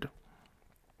weird.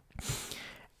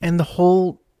 And the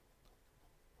whole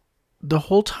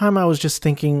time I was just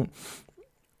thinking,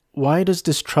 why does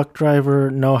this truck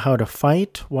driver know how to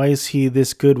fight? Why is he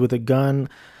this good with a gun?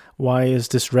 Why is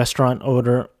this restaurant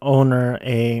owner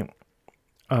a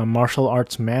martial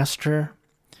arts master?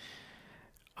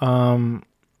 I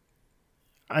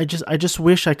just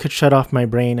wish I could shut off my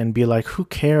brain and be like, who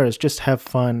cares? Just have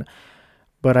fun.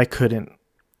 But I couldn't.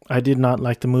 I did not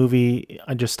like the movie.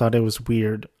 I just thought it was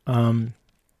weird.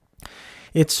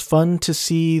 It's fun to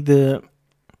see the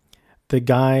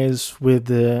guys with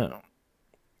the,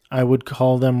 I would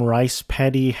call them rice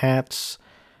paddy hats.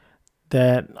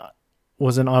 That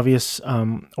was an obvious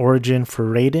origin for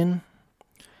Raiden,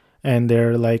 and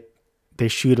they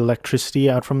shoot electricity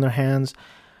out from their hands.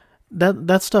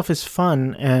 That stuff is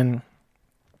fun, and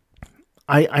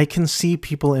I can see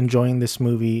people enjoying this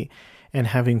movie and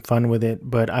having fun with it,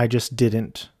 but I just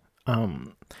didn't.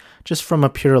 Just from a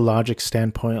pure logic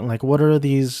standpoint, like how are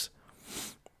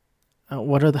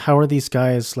these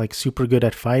guys like super good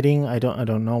at fighting? I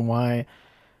don't know why.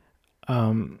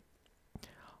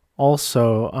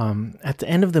 Also, at the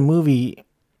end of the movie,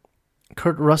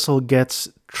 Kurt Russell gets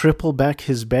triple back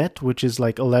his bet, which is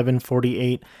like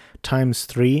 1148 times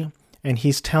 3, and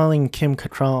he's telling Kim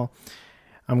Cattrall,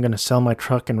 I'm going to sell my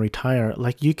truck and retire.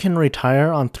 Like, you can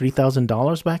retire on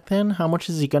 $3,000 back then? How much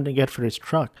is he going to get for his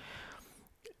truck?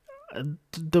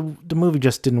 The movie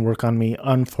just didn't work on me,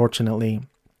 unfortunately.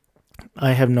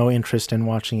 I have no interest in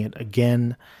watching it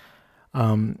again.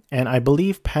 And I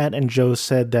believe Pat and Joe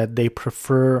said that they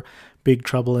prefer Big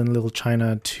Trouble in Little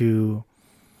China to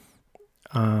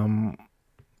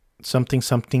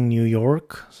something New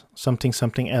York, something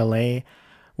LA,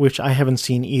 which I haven't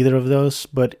seen either of those.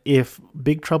 But if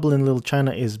Big Trouble in Little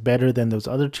China is better than those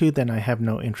other two, then I have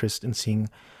no interest in seeing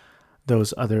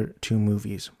those other two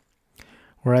movies.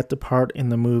 We're at the part in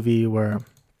the movie where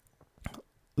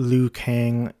Liu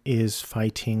Kang is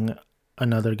fighting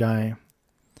another guy.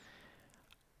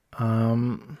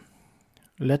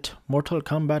 Let Mortal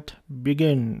Kombat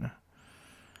begin.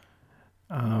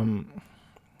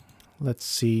 Let's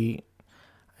see.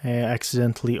 I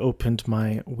accidentally opened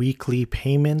my weekly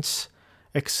payments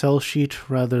Excel sheet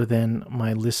rather than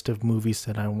my list of movies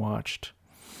that I watched.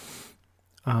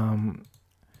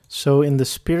 So in the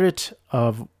spirit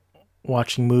of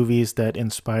watching movies that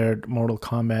inspired Mortal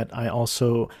Kombat, I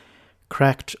also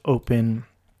cracked open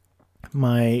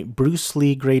my Bruce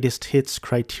Lee Greatest Hits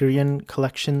Criterion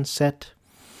Collection set,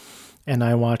 and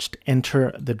I watched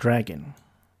Enter the Dragon.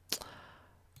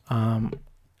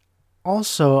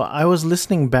 Also, I was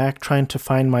listening back trying to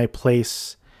find my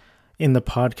place in the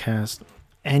podcast,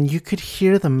 and you could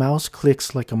hear the mouse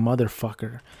clicks like a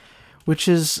motherfucker, which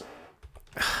is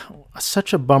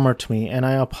such a bummer to me, and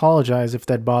I apologize if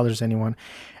that bothers anyone.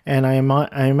 And I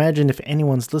imagine if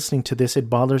anyone's listening to this, it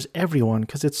bothers everyone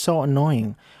because it's so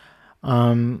annoying.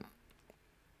 Maybe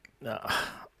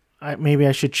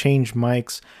I should change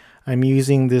mics. I'm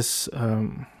using this,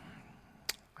 I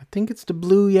think it's the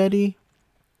Blue Yeti.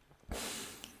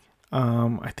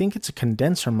 I think it's a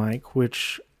condenser mic,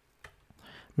 which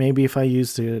maybe if I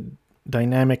use the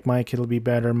dynamic mic, it'll be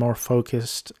better, more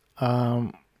focused.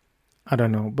 I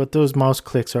don't know, but those mouse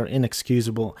clicks are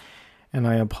inexcusable, and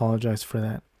I apologize for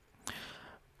that.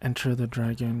 Enter the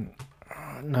Dragon.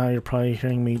 Now you're probably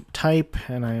hearing me type,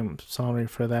 and I am sorry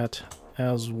for that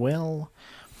as well.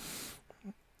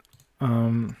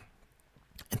 Enter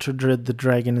the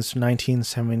Dragon is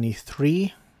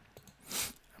 1973.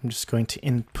 I'm just going to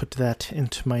input that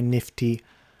into my nifty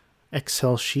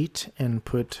Excel sheet and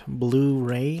put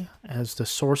Blu-ray as the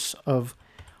source of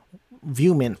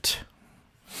viewment.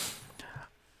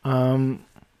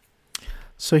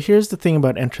 So here's the thing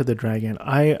about Enter the Dragon.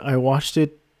 I watched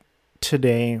it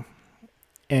today,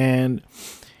 and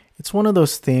it's one of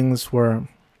those things where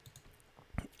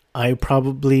I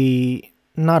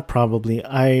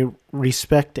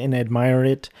respect and admire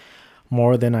it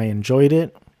more than I enjoyed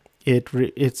it.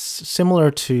 It's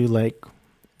similar to like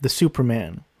the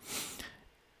Superman.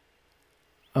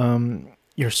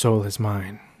 Your soul is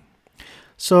mine.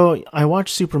 So I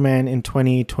watched Superman in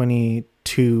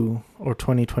 2022 or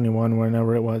 2021,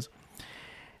 whenever it was.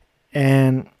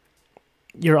 And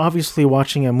you're obviously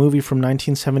watching a movie from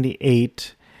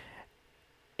 1978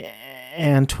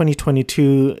 and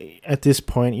 2022. At this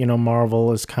point, you know,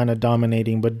 Marvel is kind of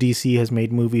dominating, but DC has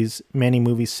made many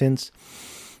movies since.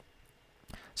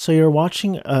 So you're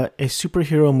watching a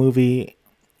superhero movie,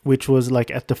 which was like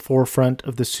at the forefront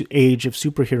of the age of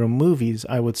superhero movies,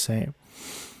 I would say.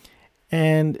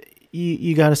 And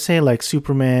you gotta say, like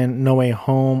Superman No Way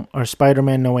Home or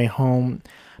Spider-Man No Way Home,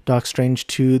 Doc Strange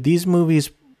 2, these movies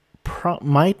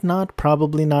probably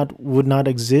not, would not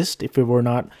exist if it were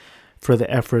not for the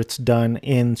efforts done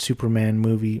in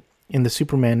the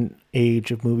Superman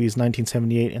age of movies,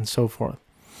 1978 and so forth.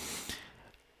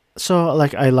 So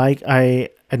I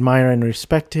admire and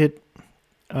respect it,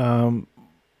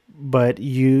 but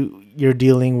you're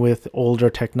dealing with older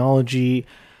technology,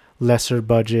 lesser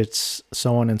budgets,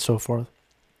 so on and so forth.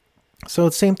 So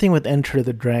it's same thing with Enter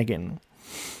the Dragon.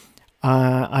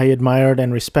 I admired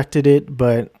and respected it,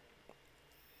 but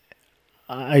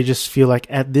I just feel like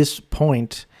at this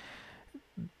point,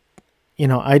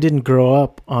 I didn't grow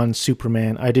up on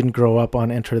Superman. I didn't grow up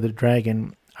on Enter the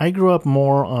Dragon. I grew up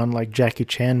more on like Jackie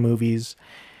Chan movies,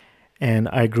 and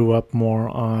I grew up more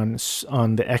on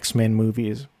the X-Men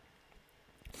movies.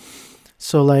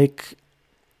 So like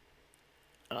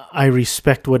I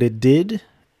respect what it did,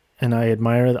 and I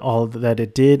admire all that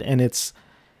it did, and it's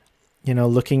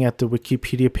looking at the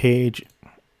Wikipedia page.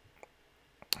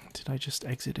 Did I just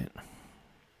exit it?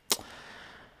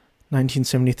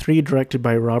 1973, directed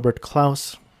by Robert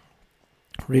Klaus,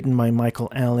 written by Michael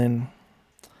Allen.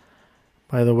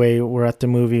 By the way, we're at the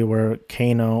movie where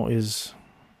Kano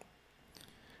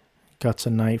got a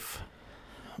knife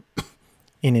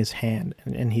in his hand,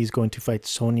 and he's going to fight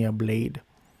Sonya Blade.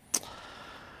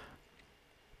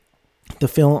 The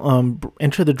film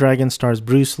Enter the Dragon stars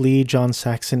Bruce Lee, John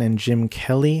Saxon, and Jim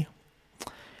Kelly.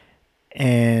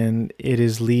 And it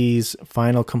is Lee's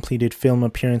final completed film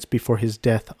appearance before his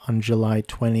death on July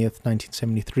 20th,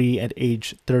 1973 at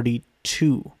age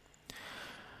 32.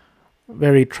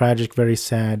 Very tragic, very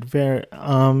sad. 32.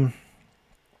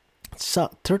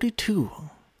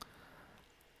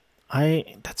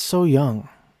 That's so young.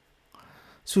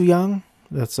 So young.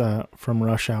 That's from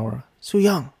Rush Hour. So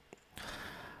young.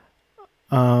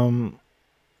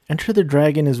 Enter the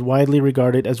Dragon is widely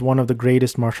regarded as one of the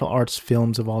greatest martial arts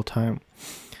films of all time.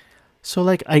 So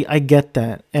like I get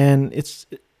that, and it's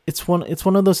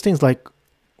one of those things, like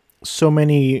so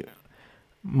many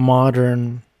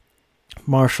modern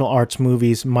martial arts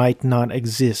movies might not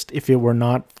exist if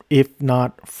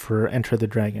not for Enter the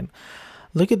Dragon.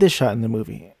 Look at this shot in the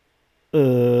movie.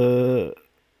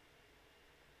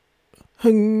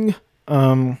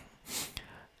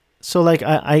 So like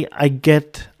I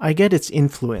get its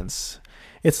influence.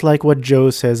 It's like what Joe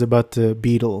says about the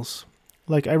Beatles.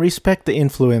 Like I respect the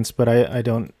influence, but I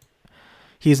don't.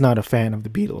 He's not a fan of the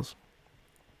Beatles.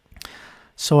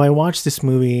 So I watched this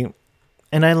movie,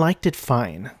 and I liked it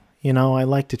fine. I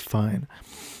liked it fine.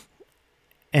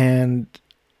 And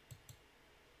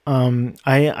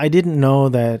I didn't know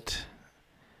that.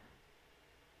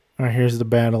 Here's the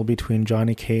battle between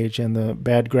Johnny Cage and the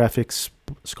bad graphics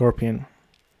Scorpion.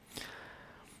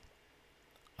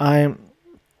 I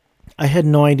had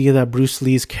no idea that Bruce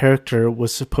Lee's character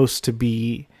was supposed to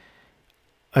be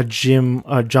a James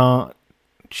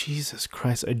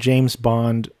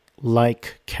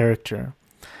Bond-like character.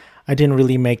 I didn't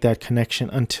really make that connection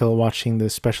until watching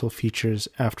the special features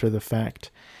after the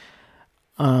fact.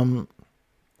 In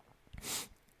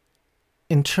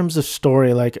terms of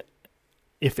story, like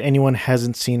if anyone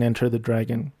hasn't seen Enter the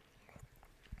Dragon,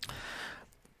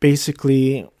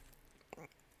 basically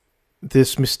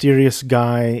this mysterious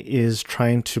guy is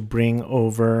trying to bring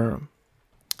over.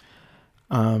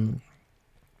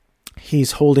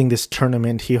 He's holding this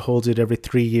tournament. He holds it every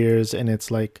 3 years, and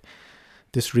it's like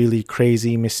this really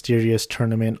crazy, mysterious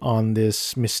tournament on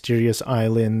this mysterious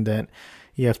island that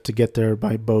you have to get there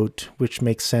by boat, which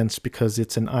makes sense because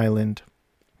it's an island.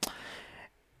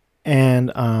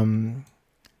 And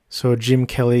so Jim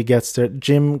Kelly gets there.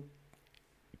 Jim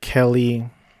Kelly,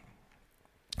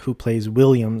 who plays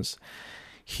Williams,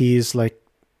 he's like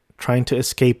trying to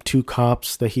escape 2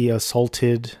 cops that he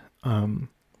assaulted.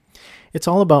 It's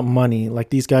all about money. Like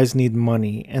these guys need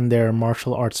money, and they're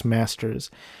martial arts masters.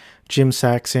 Jim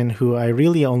Saxon, who I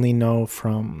really only know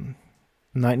from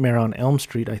Nightmare on Elm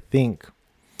Street, I think.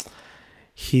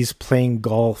 He's playing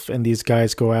golf, and these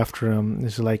guys go after him.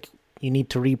 It's like, you need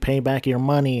to repay back your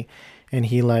money. And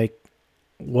he like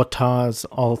watas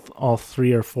all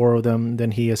 3 or 4 of them.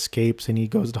 Then he escapes and he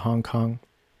goes to Hong Kong.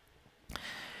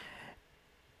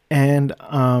 And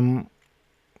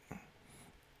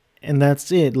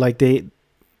that's it. Like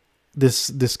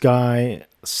this guy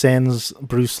sends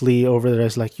Bruce Lee over there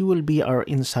as like, you will be our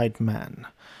inside man,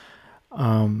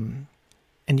 and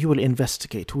you will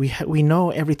investigate. We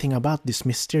know everything about this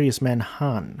mysterious man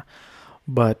Han,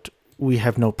 but we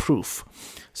have no proof.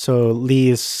 So Lee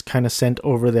is kind of sent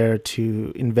over there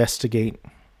to investigate.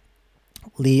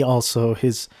 Lee also,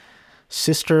 his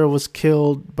sister was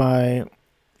killed by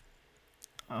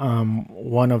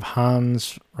one of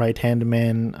Han's right-hand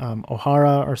men,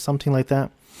 O'Hara or something like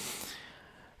that.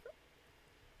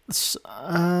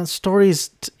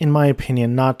 Stories, in my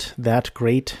opinion, not that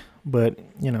great, but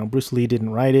Bruce Lee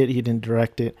didn't write it, he didn't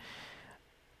direct it,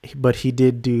 but he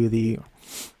did do the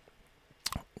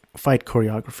fight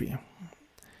choreography.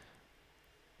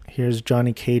 Here's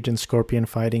Johnny Cage and Scorpion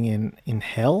fighting in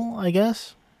hell, I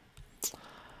guess.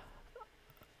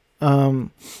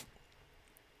 And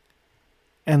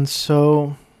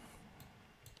so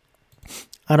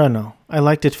I don't know. I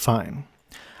liked it fine.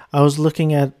 I was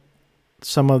looking at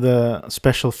some of the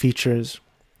special features,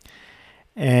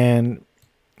 and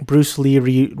Bruce Lee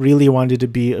really wanted to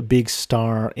be a big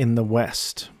star in the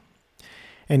West.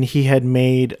 And he had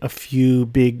made a few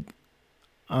big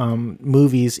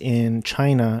movies in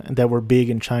China that were big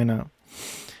in China,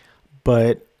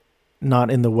 but not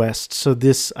in the West. So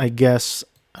this, I guess,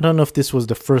 I don't know if this was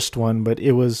the first one, but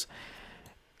it was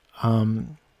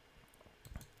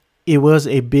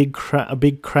a big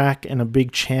crack and a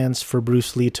big chance for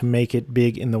Bruce Lee to make it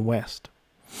big in the West.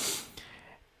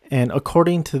 And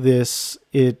according to this,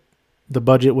 the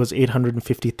budget was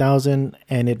 $850,000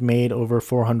 and it made over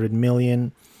 $400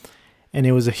 million. And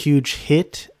it was a huge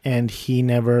hit, and he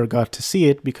never got to see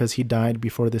it because he died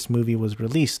before this movie was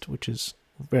released, which is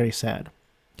very sad.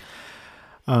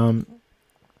 I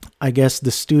guess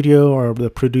the studio or the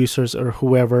producers or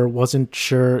whoever wasn't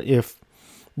sure if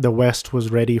the West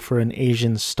was ready for an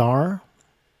Asian star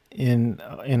in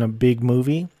a big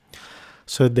movie.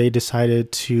 So they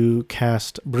decided to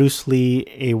cast Bruce Lee,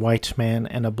 a white man,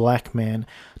 and a black man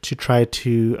to try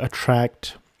to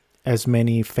attract as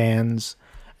many fan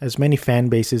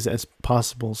bases as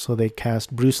possible. So they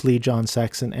cast Bruce Lee, John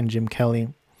Saxon, and Jim Kelly.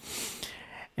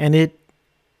 And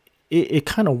it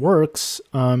kind of works.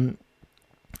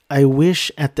 I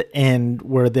wish at the end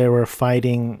where they were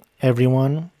fighting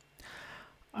everyone,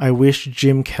 I wish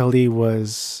Jim Kelly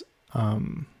was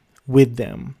with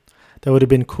them. That would have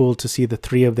been cool to see the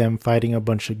three of them fighting a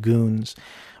bunch of goons.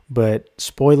 But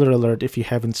spoiler alert, if you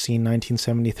haven't seen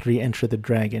 1973 Enter the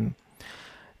Dragon,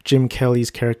 Jim Kelly's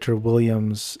character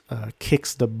Williams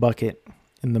kicks the bucket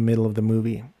in the middle of the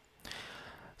movie.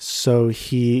 So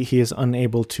he is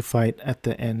unable to fight at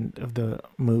the end of the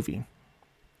movie.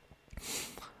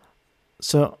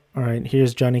 So, all right,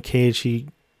 here's Johnny Cage. He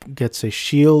gets a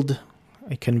shield,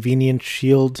 a convenient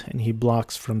shield, and he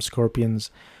blocks from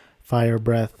Scorpion's fire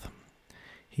breath.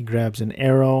 He grabs an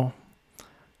arrow.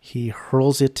 He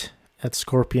hurls it at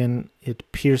Scorpion.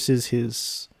 It pierces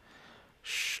his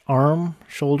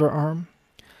shoulder arm.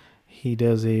 He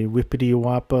does a whippity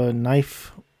wappa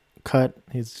knife cut.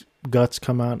 His guts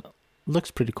come out.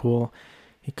 Looks pretty cool.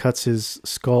 He cuts his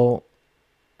skull.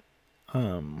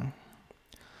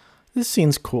 This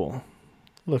scene's cool.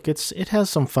 Look, it has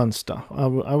some fun stuff. I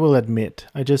will admit.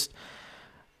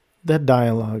 That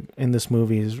dialogue in this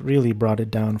movie has really brought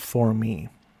it down for me.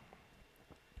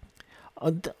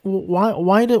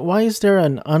 Why is there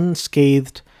an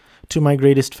unscathed "To My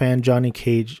Greatest Fan" Johnny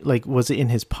Cage? Like, was it in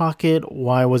his pocket?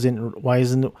 Why wasn't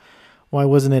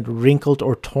it wrinkled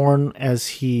or torn as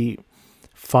he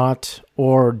fought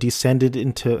or descended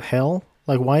into hell?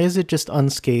 Like, why is it just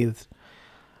unscathed?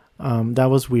 That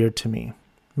was weird to me.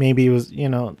 Maybe it was,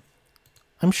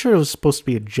 I'm sure it was supposed to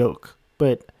be a joke,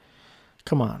 but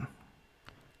come on.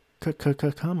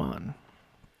 Come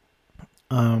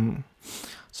on.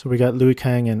 So we got Liu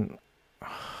Kang and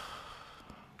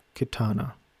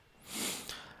Kitana.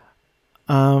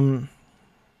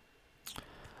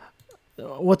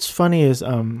 What's funny is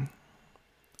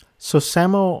so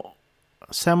Sammo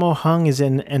Hung is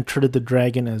in Enter the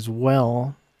Dragon as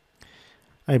well.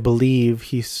 I believe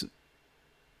he's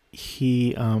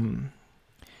the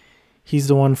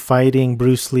one fighting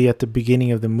Bruce Lee at the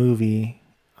beginning of the movie.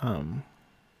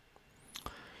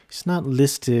 He's not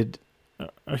listed.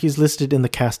 He's listed in the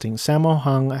casting. Sammo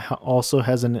Hung also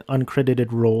has an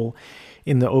uncredited role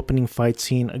in the opening fight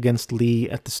scene against Lee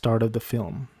at the start of the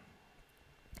film.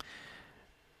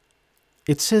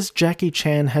 It says Jackie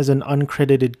Chan has an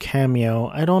uncredited cameo.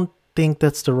 I don't think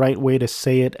that's the right way to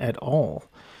say it at all.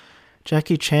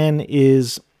 Jackie Chan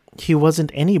he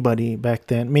wasn't anybody back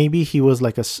then. Maybe he was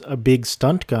like a big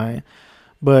stunt guy,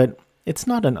 but it's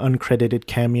not an uncredited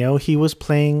cameo. He was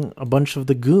playing a bunch of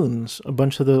the goons, a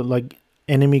bunch of the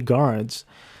enemy guards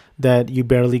that you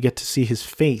barely get to see his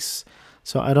face.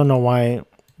 So I don't know why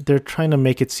they're trying to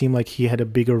make it seem like he had a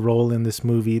bigger role in this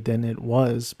movie than it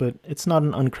was, but it's not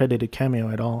an uncredited cameo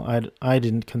at all. I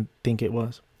didn't think it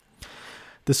was.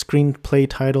 The screenplay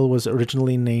title was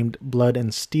originally named Blood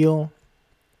and Steel.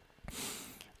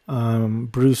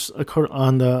 Bruce,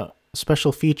 on the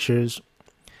special features,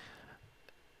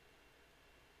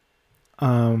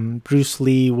 Bruce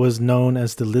Lee was known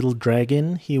as the Little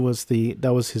Dragon.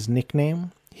 That was his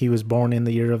nickname. He was born in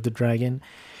the year of the dragon,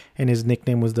 and his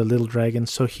nickname was the Little Dragon.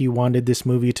 So he wanted this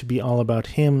movie to be all about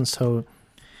him. So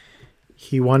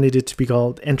he wanted it to be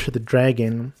called Enter the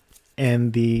Dragon,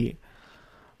 and the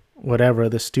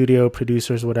studio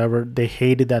producers, they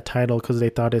hated that title because they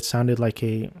thought it sounded like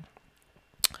a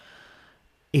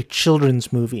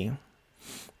children's movie,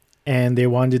 and they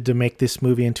wanted to make this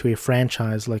movie into a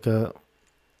franchise, like a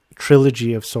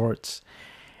trilogy of sorts.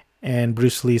 And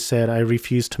Bruce Lee said, I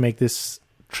refuse to make this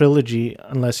trilogy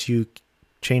unless you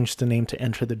change the name to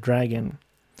Enter the Dragon.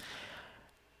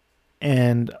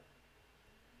 And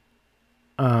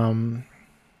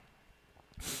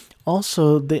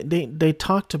also they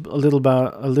talked a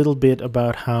little bit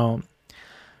about how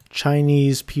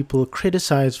Chinese people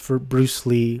criticized for Bruce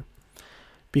Lee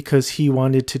because he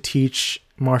wanted to teach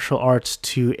martial arts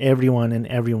to everyone and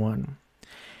everyone.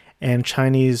 And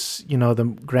Chinese, the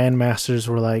grandmasters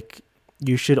were like,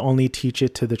 you should only teach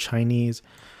it to the Chinese.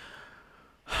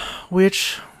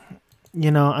 Which,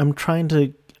 I'm trying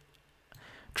to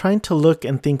look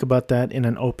and think about that in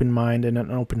an open mind and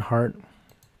an open heart.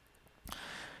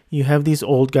 You have these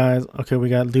old guys. Okay, we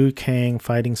got Liu Kang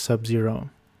fighting Sub-Zero.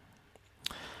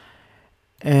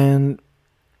 And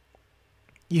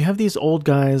you have these old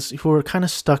guys who are kind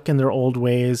of stuck in their old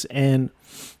ways, and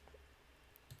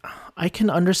I can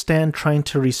understand trying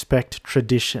to respect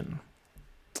tradition.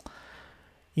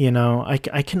 I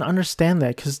can understand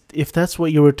that, because if that's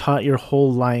what you were taught your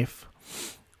whole life,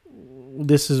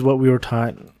 this is what we were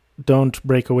taught, don't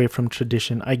break away from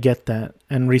tradition. I get that.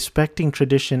 And respecting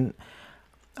tradition,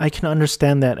 I can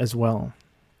understand that as well.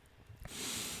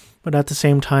 But at the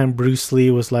same time, Bruce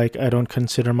Lee was like, I don't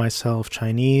consider myself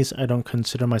Chinese. I don't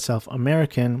consider myself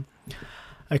American.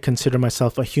 I consider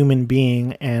myself a human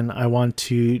being, and I want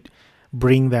to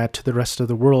bring that to the rest of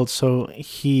the world. So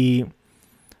he,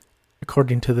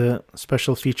 according to the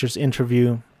special features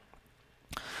interview,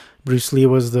 Bruce Lee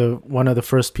was one of the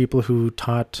first people who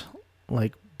taught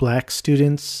like black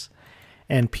students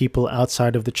and people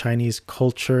outside of the Chinese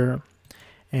culture.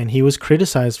 And he was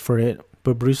criticized for it,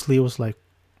 but Bruce Lee was like,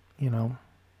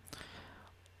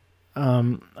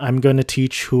 I'm going to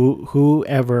teach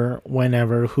whoever,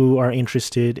 whenever, who are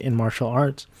interested in martial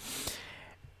arts.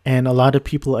 And a lot of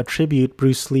people attribute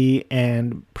Bruce Lee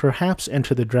and perhaps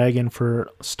Enter the Dragon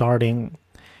for starting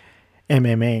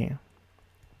MMA.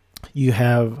 You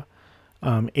have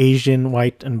Asian,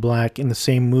 white, and black in the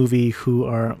same movie who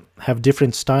have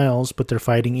different styles, but they're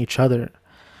fighting each other.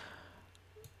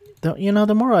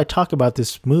 The more I talk about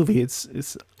this movie,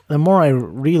 it's the more I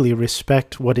really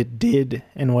respect what it did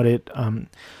and what it,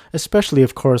 especially,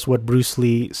 of course, what Bruce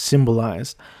Lee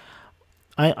symbolized.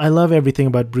 I love everything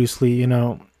about Bruce Lee.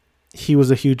 He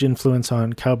was a huge influence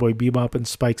on Cowboy Bebop and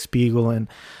Spike Spiegel and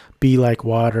Be Like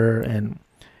Water, and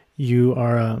you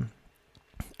are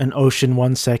an ocean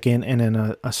 1 second and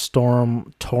then a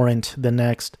storm torrent the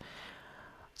next.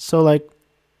 So, like,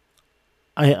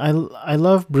 I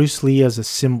love Bruce Lee as a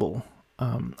symbol.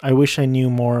 I wish I knew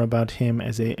more about him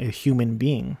as a human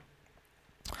being.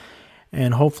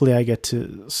 And hopefully I get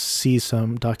to see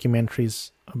some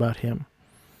documentaries about him.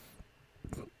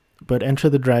 But Enter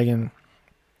the Dragon,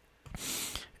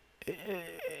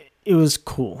 it was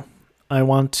cool. I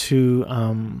want to,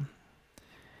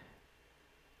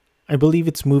 I believe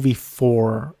it's movie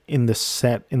 4 in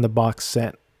the box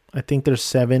set. I think there's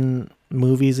 7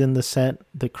 movies in the set,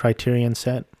 the Criterion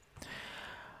set.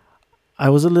 I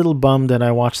was a little bummed that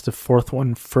I watched the 4th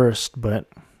one first, but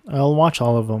I'll watch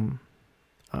all of them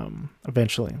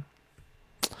eventually.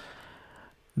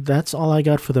 That's all I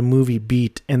got for the movie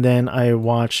beat. And then I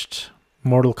watched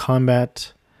Mortal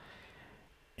Kombat.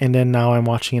 And then now I'm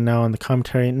watching it now in the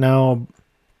commentary. Now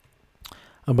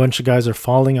a bunch of guys are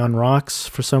falling on rocks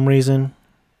for some reason.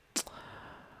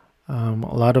 A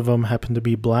lot of them happen to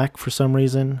be black for some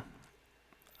reason.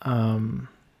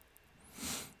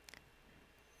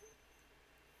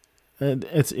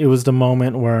 It was the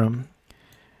moment where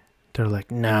they're like,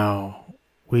 now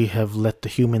we have let the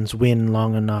humans win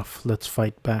long enough. Let's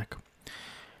fight back.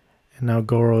 And now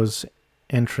Goro's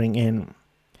entering in.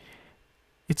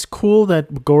 It's cool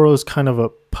that Goro's kind of a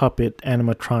puppet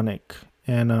animatronic.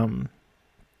 And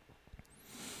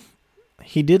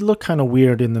he did look kind of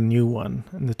weird in the new one,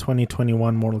 in the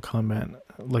 2021 Mortal Kombat.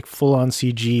 Like full-on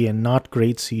CG and not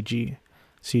great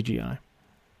CGI.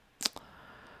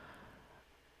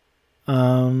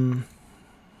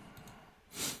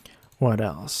 What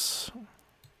else?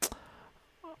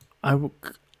 I'll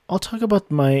talk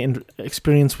about my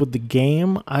experience with the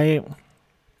game. I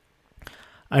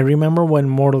remember when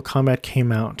Mortal Kombat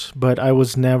came out, but I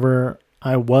was never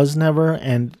a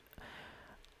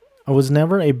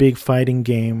big fighting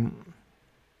game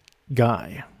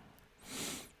guy.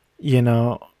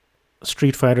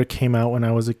 Street Fighter came out when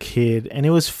I was a kid, and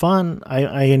it was fun.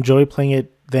 I enjoy playing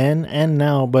it then and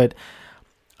now, but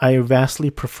I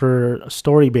vastly prefer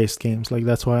story-based games. Like,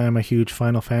 that's why I'm a huge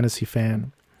Final Fantasy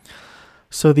fan.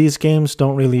 So these games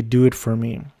don't really do it for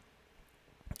me.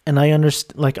 And I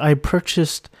understand, I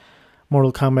purchased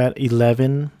Mortal Kombat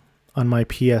 11 on my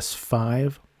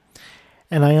PS5,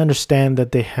 And I understand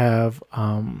that they have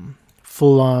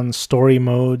full-on story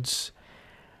modes,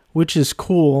 which is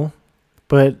cool,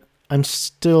 but I'm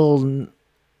still,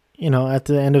 at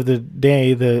the end of the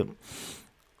day, the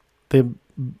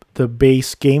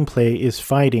base gameplay is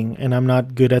fighting, and I'm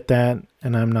not good at that,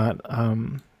 and I'm not.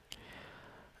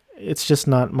 It's just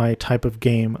not my type of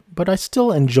game, but I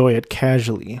still enjoy it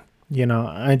casually.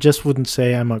 I just wouldn't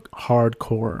say I'm a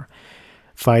hardcore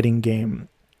fighting game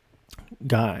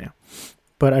guy.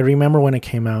 But I remember when it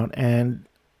came out and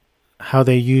how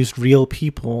they used real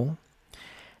people.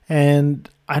 And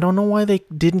I don't know why they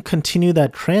didn't continue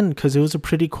that trend, because it was a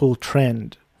pretty cool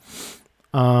trend.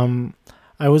 I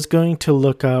was going to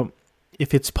look up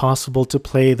if it's possible to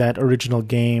play that original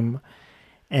game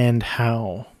and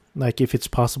how. Like if it's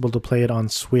possible to play it on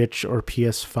Switch or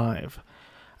PS5.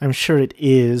 I'm sure it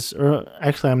is, or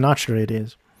actually I'm not sure it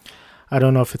is. I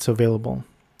don't know if it's available.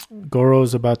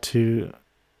 Goro's about to...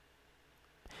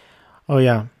 Oh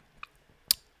yeah.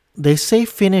 They say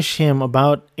finish him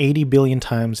about 80 billion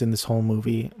times in this whole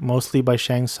movie, mostly by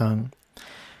Shang Tsung.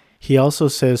 He also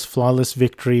says flawless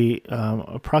victory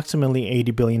approximately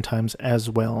 80 billion times as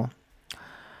well.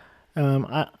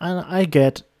 I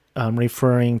get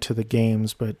referring to the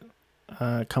games, but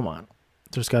come on.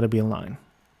 There's got to be a line.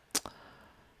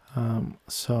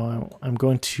 So I'm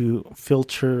going to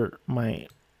filter my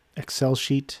Excel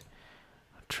sheet,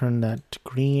 turn that to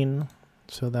green.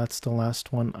 So that's the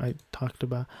last one I talked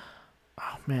about.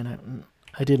 Oh man,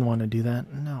 I didn't want to do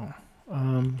that. No.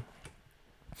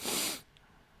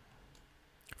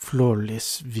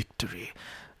 Flawless victory.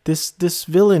 This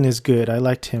villain is good. I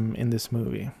liked him in this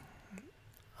movie.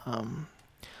 I'm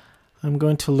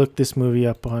going to look this movie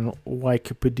up on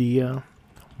Wikipedia.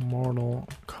 Mortal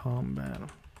Kombat.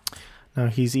 Now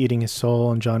he's eating his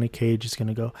soul, and Johnny Cage is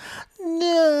gonna go,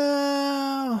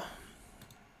 no.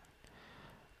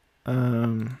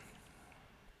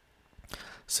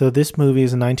 So this movie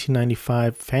is a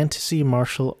 1995 fantasy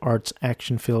martial arts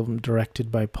action film directed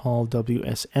by Paul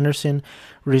W.S. Anderson,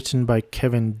 written by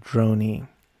Kevin Droney.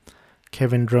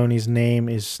 Kevin Droney's name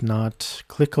is not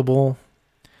clickable.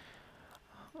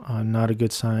 Not a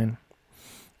good sign.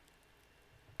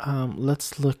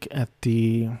 Let's look at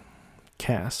the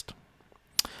cast.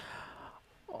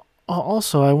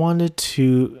 Also, I wanted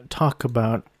to talk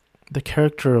about the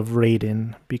character of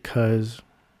Raiden because,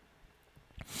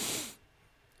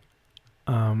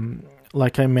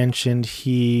 like I mentioned,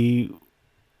 he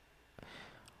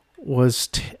was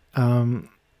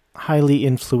highly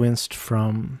influenced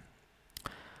from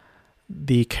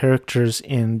the characters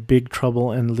in Big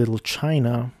Trouble in Little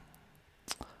China.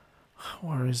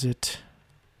 Where is it?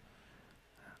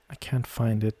 I can't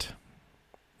find it.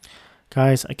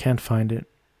 Guys, I can't find it.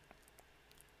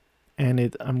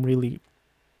 And I'm really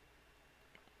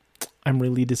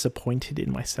disappointed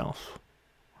in myself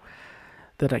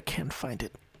that I can't find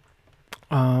it.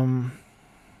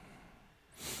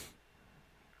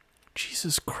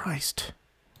 Jesus Christ.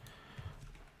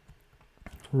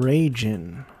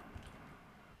 Raijin.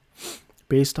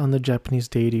 Based on the Japanese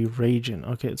deity Raijin.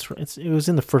 Okay, it was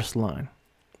in the first line.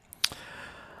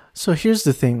 So here's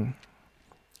the thing.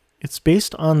 It's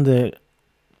based on the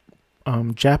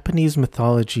Japanese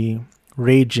mythology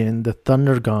Raijin, the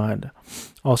thunder god,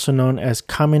 also known as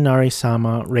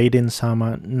Kaminari-sama,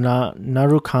 Raiden-sama,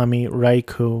 Narukami,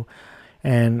 Raikou,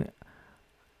 and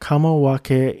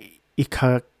Kamawake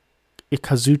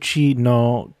Ikazuchi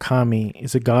no Kami,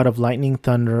 is a god of lightning,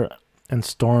 thunder, and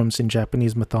storms in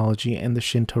Japanese mythology and the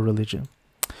Shinto religion.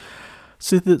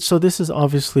 So this is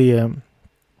obviously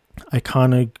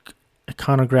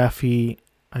iconography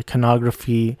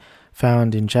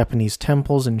found in Japanese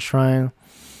temples and shrines.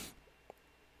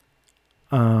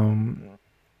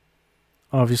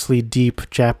 Obviously deep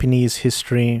Japanese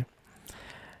history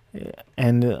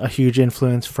and a huge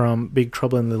influence from Big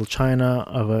Trouble in Little China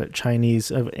of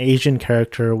Asian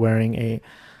character wearing a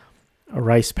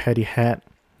rice paddy hat.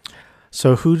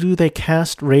 So who do they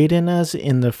cast Raiden as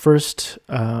in the first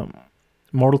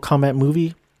Mortal Kombat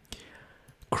movie?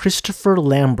 Christopher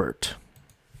Lambert,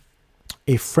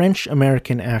 a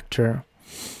French-American actor,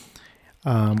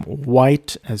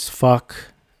 white as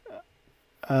fuck.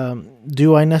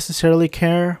 Do I necessarily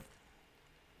care?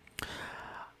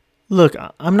 Look,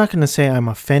 I'm not going to say I'm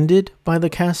offended by the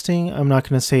casting. I'm not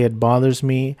going to say it bothers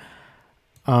me.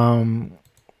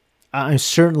 I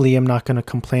certainly am not going to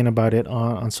complain about it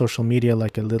on social media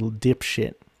like a little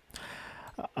dipshit.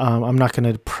 I'm not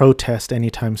going to protest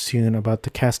anytime soon about the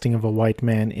casting of a white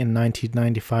man in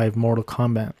 1995 Mortal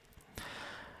Kombat.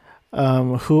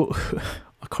 Who,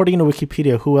 according to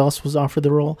Wikipedia, who else was offered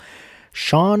the role?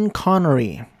 Sean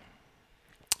Connery.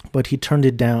 But he turned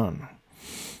it down.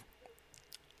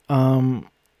 Um,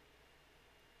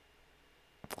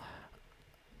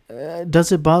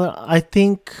 does it bother? I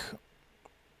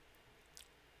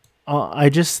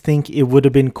just think it would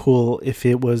have been cool if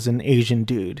it was an Asian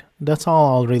dude. That's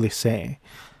all I'll really say.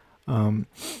 Um,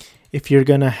 if you're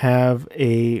gonna have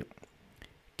a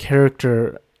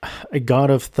character, a god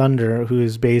of thunder who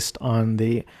is based on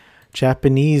the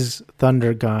Japanese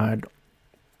thunder god,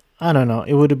 I don't know.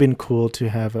 It would have been cool to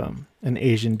have an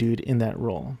Asian dude in that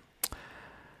role.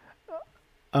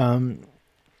 Um,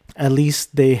 at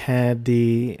least they had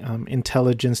the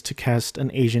intelligence to cast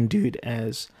an Asian dude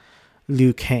as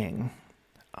Liu Kang.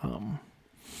 Um,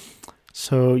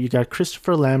 so you got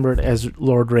Christopher Lambert as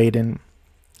Lord Raiden,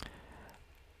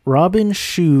 Robin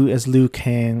Shu as Liu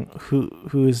Kang.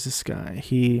 Who is this guy?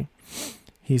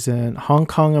 He's a Hong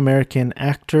Kong American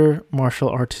actor, martial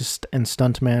artist, and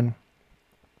stuntman.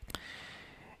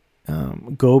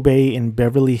 Gobei in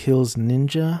Beverly Hills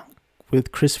Ninja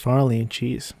with Chris Farley.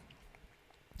 Jeez.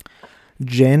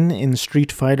 Jen in Street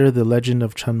Fighter: The Legend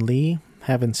of Chun-Li.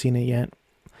 Haven't seen it yet.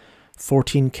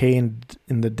 14K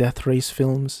in the Death Race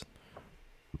films.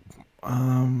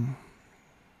 I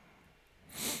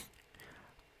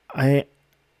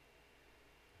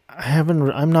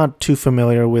haven't. I'm not too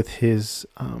familiar with his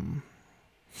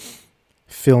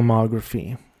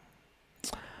filmography.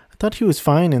 I thought he was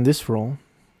fine in this role.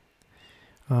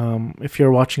 If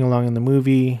you're watching along in the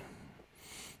movie,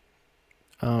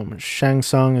 Shang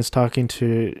Tsung is talking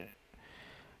to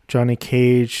Johnny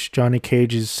Cage. Johnny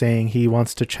Cage is saying he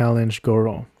wants to challenge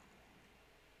Goro.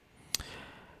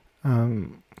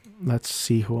 Let's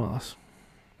see who else.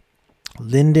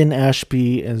 Lyndon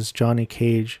Ashby as Johnny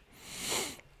Cage.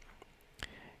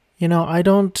 You know, I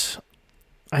don't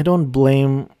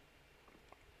blame.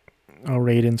 Oh,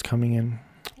 Raiden's coming in.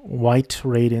 White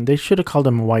Raiden. They should have called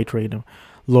him White Raiden.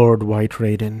 Lord White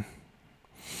Raiden.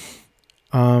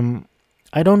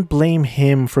 I don't blame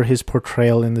him for his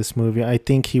portrayal in this movie. I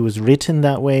think he was written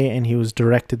that way and he was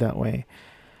directed that way.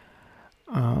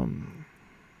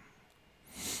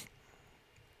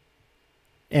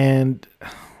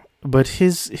 But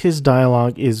his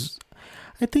dialogue is,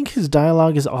 I think his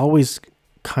dialogue is always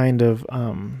kind of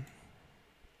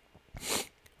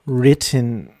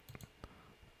written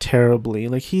terribly.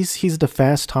 Like he's the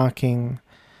fast talking,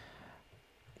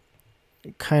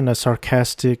 kind of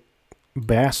sarcastic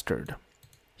bastard.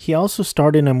 He also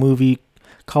starred in a movie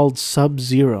called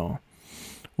Sub-Zero,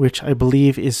 which I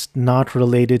believe is not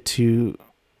related to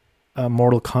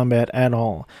Mortal Kombat at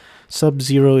all.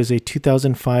 Sub-Zero is a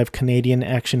 2005 Canadian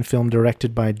action film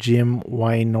directed by Jim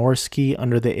Wynorski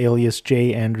under the alias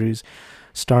J. Andrews,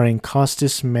 starring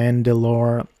Costas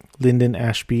Mandylor, Lyndon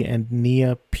Ashby, and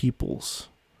Nia Peoples.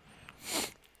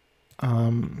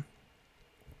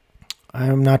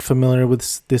 I'm not familiar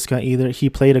with this guy either. He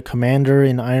played a commander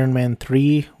in Iron Man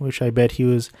 3, which I bet he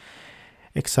was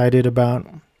excited about.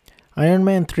 Iron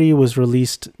Man 3 was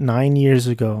released 9 years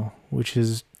ago, which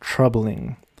is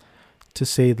troubling, to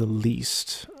say the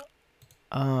least.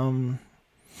 Kerry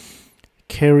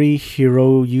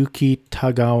Hiroyuki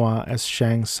Tagawa as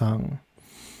Shang Tsung.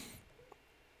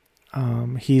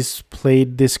 He's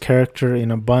played this character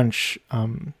in a bunch.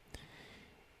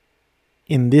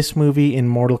 In this movie, in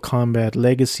Mortal Kombat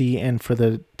Legacy, and for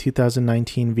the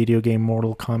 2019 video game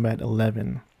Mortal Kombat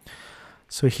 11.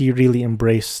 So he really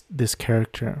embraced this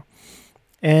character.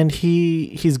 And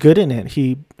he's good in it.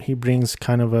 He brings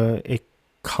kind of a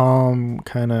calm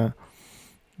kind of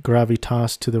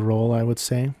gravitas to the role, I would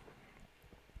say.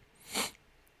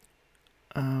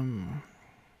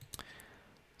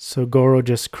 So Goro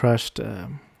just crushed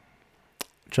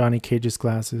Johnny Cage's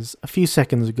glasses a few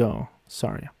seconds ago.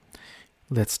 Sorry.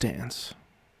 Let's dance.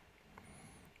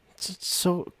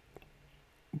 So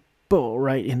bow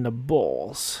right in the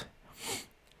balls.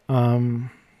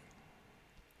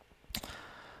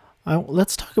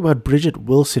 Let's talk about Bridget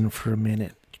Wilson for a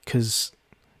minute, because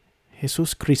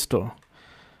Jesus Cristo,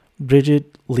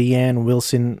 Bridget Leanne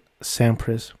Wilson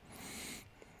Sampras.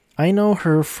 I know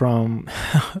her from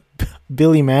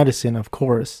Billy Madison, of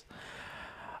course.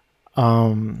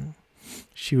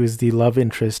 She was the love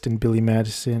interest in Billy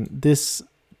Madison.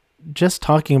 Just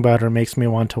talking about her makes me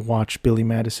want to watch Billy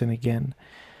Madison again.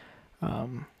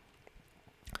 Adam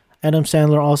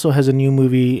Sandler also has a new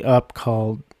movie up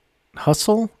called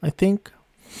Hustle, I think,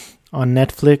 on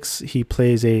Netflix. He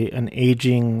plays an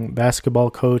aging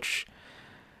basketball coach.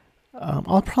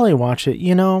 I'll probably watch it.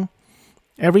 You know,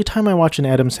 every time I watch an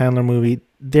Adam Sandler movie,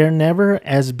 they're never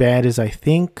as bad as I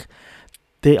think.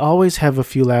 They always have a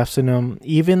few laughs in them,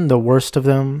 even the worst of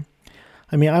them.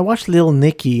 I mean, I watched Lil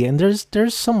Nicky, and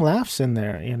there's some laughs in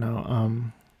there, you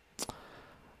know.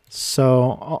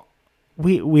 So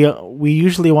we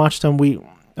usually watch them.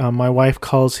 My wife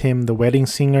calls him the wedding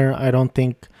singer. I don't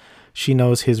think she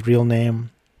knows his real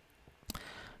name,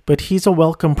 but he's a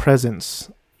welcome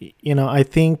presence. I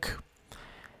think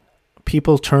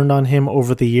people turned on him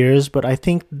over the years, but I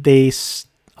think a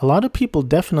lot of people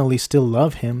definitely still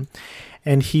love him,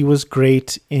 and he was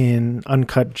great in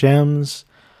Uncut Gems.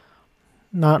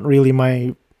 Not really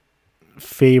my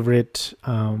favorite.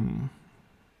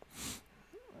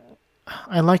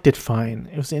 I liked it fine.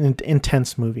 It was an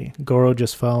intense movie. Goro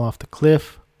just fell off the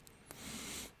cliff.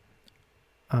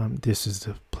 This is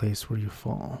the place where you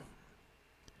fall.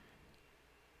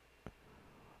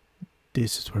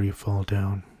 This is where you fall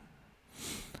down.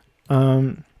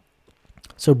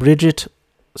 So Bridget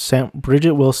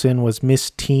Wilson was Miss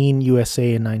Teen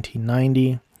USA in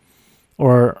 1990.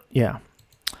 Or, yeah,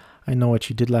 I Know What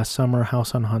You Did Last Summer,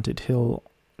 House on Haunted Hill,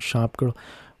 Shop Girl.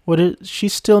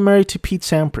 She's still married to Pete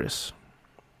Sampras.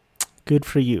 Good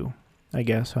for you, I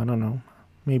guess. I don't know.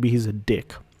 Maybe he's a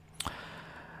dick.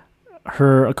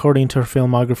 According to her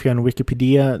filmography on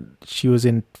Wikipedia, she was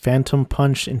in Phantom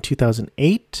Punch in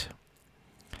 2008.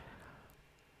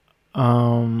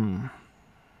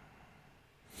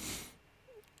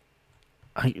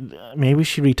 Maybe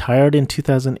she retired in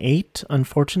 2008,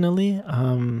 unfortunately.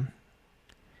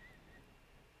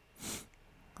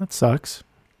 That sucks.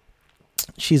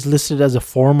 She's listed as a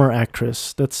former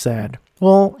actress. That's sad.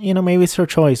 Well, maybe it's her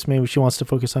choice. Maybe she wants to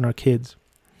focus on her kids.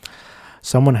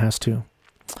 Someone has to.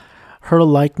 Her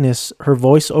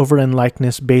voiceover and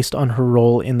likeness based on her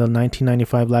role in the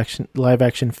 1995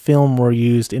 live-action film were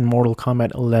used in Mortal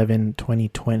Kombat 11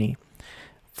 2020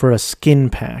 for a skin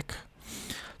pack.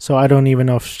 So I don't even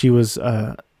know if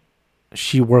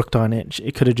she worked on it.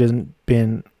 It could have just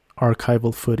been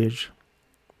archival footage.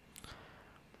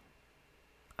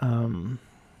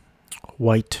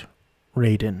 White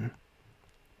Raiden.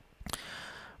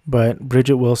 But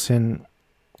Bridget Wilson,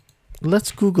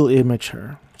 let's Google image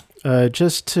her.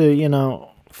 Just to,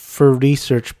 for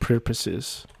research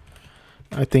purposes.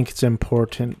 I think it's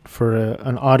important for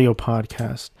an audio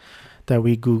podcast that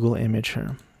we Google image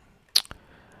her.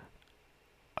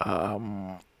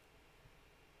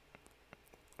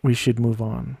 We should move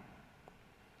on.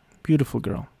 Beautiful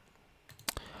girl.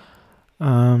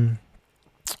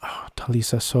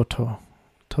 Talisa Soto.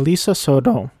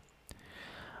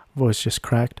 Voice just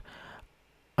cracked.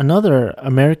 Another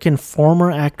American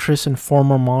former actress and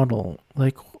former model.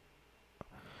 Like,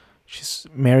 she's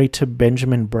married to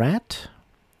Benjamin Bratt.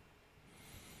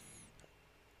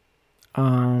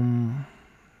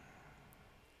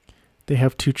 They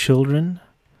have 2 children.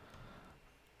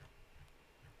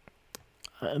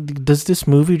 Does this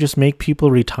movie just make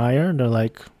people retire? They're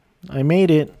like, I made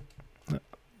it.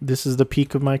 This is the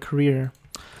peak of my career.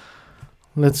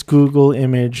 Let's Google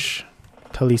image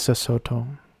Talisa Soto.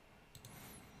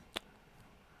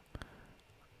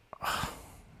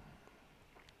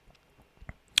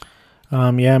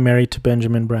 Yeah, married to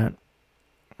Benjamin Bratt.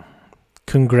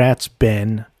 Congrats,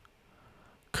 Ben.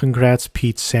 Congrats,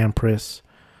 Pete Sampras.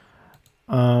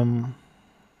 Alright,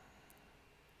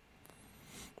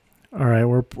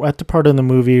 we're at the part of the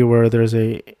movie where there's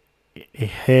a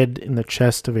head in the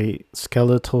chest of a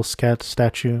skeletal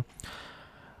statue.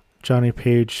 Johnny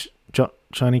Cage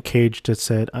just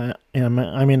said,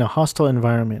 I'm in a hostile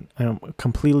environment. I'm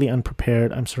completely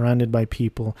unprepared. I'm surrounded by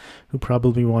people who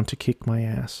probably want to kick my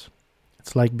ass.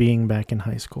 It's like being back in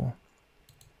high school.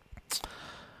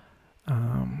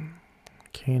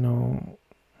 Kano.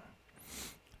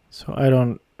 So I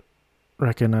don't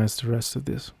recognize the rest of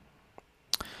this.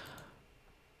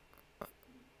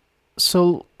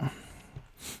 So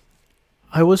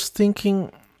I was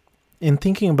thinking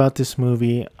about this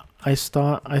movie, I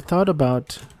thought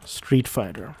about Street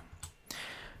Fighter,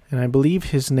 and I believe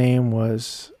his name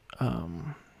was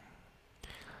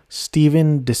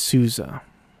Steven D'Souza.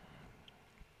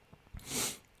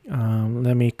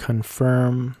 Let me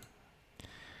confirm.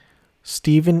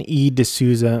 Steven E.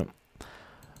 D'Souza.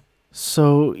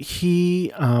 So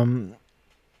he had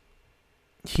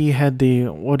the,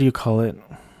 what do you call it?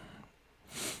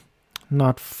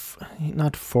 Not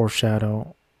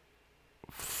foreshadow.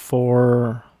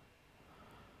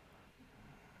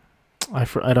 I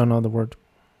don't know the word.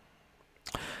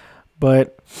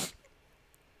 But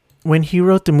when he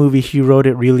wrote the movie, he wrote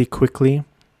it really quickly.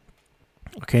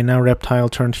 Okay, now Reptile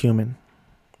turned human.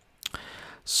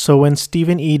 So when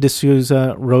Steven E.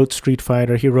 D'Souza wrote Street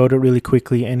Fighter, he wrote it really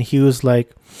quickly, and he was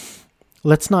like,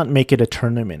 let's not make it a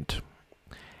tournament.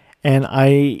 And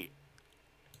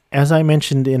as I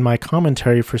mentioned in my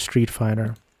commentary for Street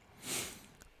Fighter,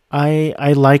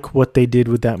 I like what they did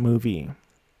with that movie.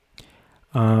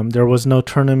 There was no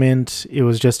tournament. It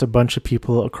was just a bunch of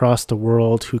people across the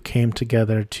world who came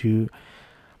together to,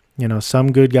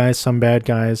 some good guys, some bad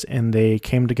guys, and they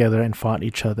came together and fought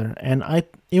each other. And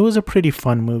it was a pretty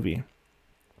fun movie.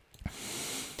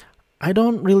 I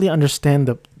don't really understand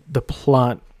the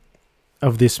plot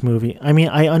of this movie. I mean,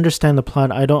 I understand the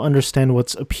plot. I don't understand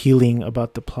what's appealing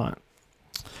about the plot.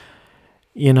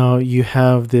 You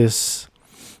have this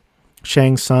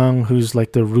Shang Tsung, who's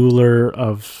like the ruler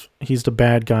he's the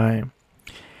bad guy.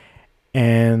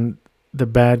 And the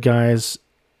bad guys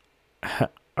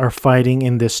are fighting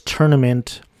in this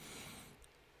tournament.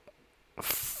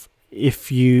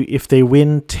 If they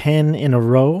win 10 in a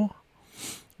row,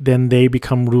 then they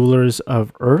become rulers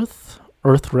of Earth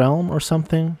Realm or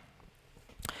something.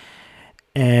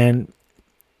 And,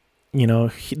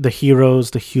 the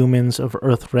heroes, the humans of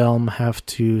Earth Realm have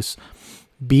to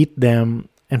beat them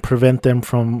and prevent them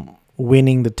from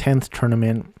winning the 10th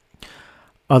tournament.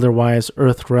 Otherwise,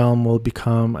 Earth Realm will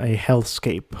become a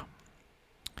hellscape.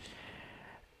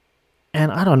 And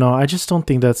I don't know, I just don't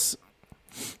think it's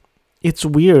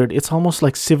weird. It's almost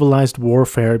like civilized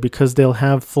warfare, because they'll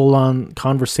have full-on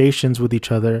conversations with each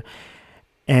other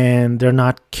and they're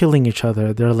not killing each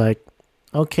other. They're like,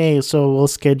 okay, so we'll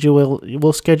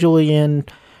schedule you in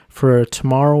for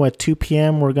tomorrow at 2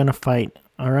 p.m. We're going to fight.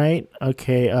 All right?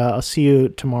 Okay, I'll see you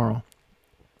tomorrow.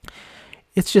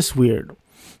 It's just weird.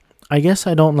 I guess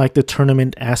I don't like the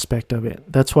tournament aspect of it.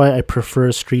 That's why I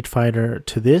prefer Street Fighter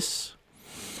to this.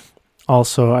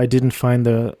 Also, I didn't find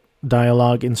the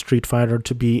dialogue in Street Fighter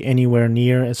to be anywhere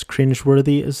near as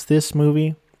cringeworthy as this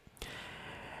movie.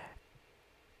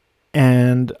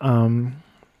 And I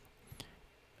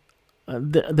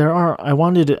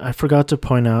forgot to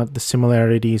point out the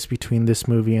similarities between this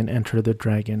movie and Enter the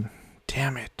Dragon.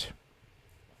 Damn it.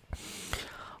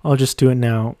 I'll just do it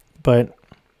now. But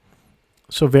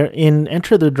so in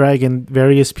Enter the Dragon,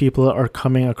 various people are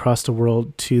coming across the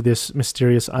world to this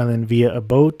mysterious island via a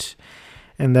boat.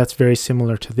 And that's very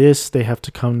similar to this. They have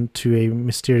to come to a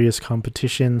mysterious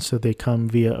competition, so they come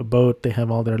via a boat. They have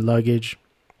all their luggage.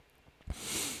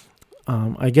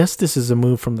 I guess this is a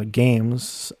move from the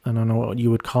games. I don't know what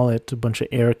you would call it. A bunch of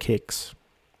air kicks.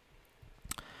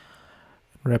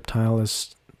 Reptile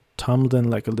is tumbling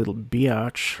like a little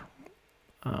biatch.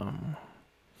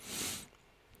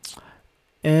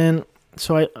 And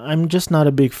so I'm just not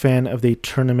a big fan of the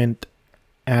tournament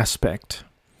aspect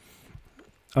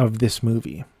of this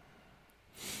movie.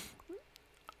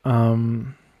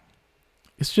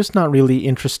 It's just not really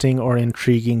interesting or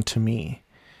intriguing to me.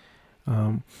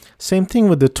 Same thing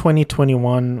with the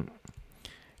 2021.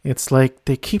 It's like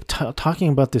they keep talking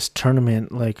about this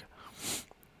tournament like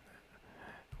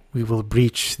we will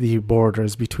breach the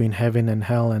borders between heaven and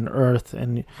hell and earth,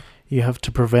 and you have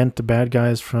to prevent the bad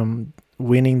guys from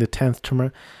winning the 10th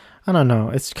tournament. I don't know.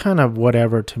 It's kind of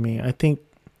whatever to me. I think,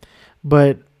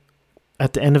 but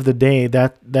at the end of the day,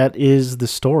 that is the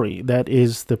story. That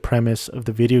is the premise of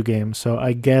the video game. So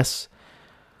I guess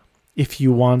if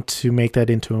you want to make that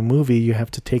into a movie, you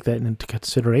have to take that into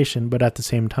consideration. But at the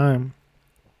same time,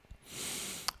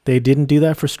 they didn't do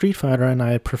that for Street Fighter, and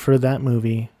I prefer that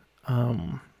movie.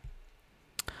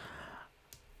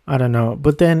 I don't know.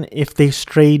 But then if they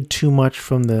strayed too much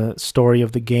from the story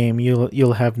of the game,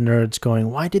 you'll have nerds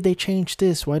going, why did they change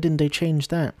this? Why didn't they change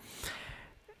that?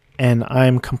 And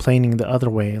I'm complaining the other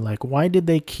way. Like, why did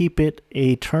they keep it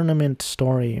a tournament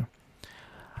story?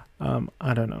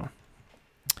 I don't know.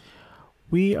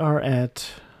 We are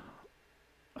at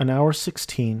an hour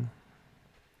 16.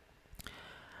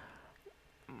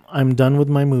 I'm done with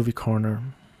my movie corner.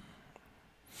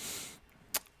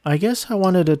 I guess I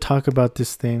wanted to talk about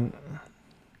this thing.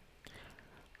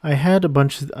 I had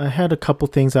a couple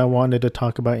things I wanted to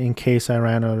talk about in case I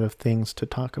ran out of things to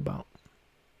talk about.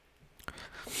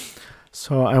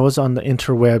 So I was on the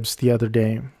interwebs the other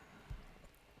day.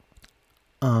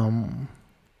 If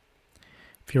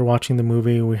you're watching the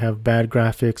movie, we have bad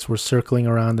graphics. We're circling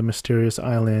around the mysterious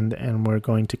island, and we're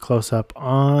going to close up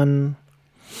on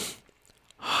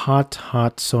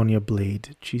hot Sonya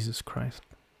Blade. Jesus Christ.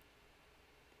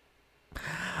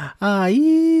 So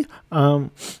I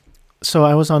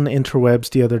was on the interwebs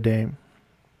the other day,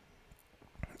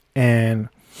 and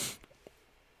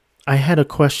I had a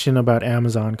question about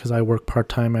Amazon because I work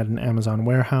part-time at an Amazon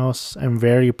warehouse. I'm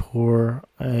very poor.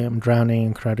 I am drowning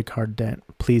in credit card debt.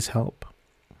 Please help.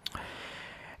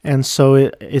 And so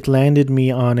it landed me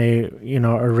on a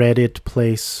Reddit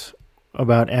place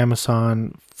about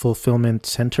Amazon fulfillment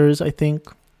centers, I think.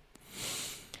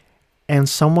 And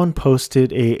someone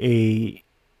posted a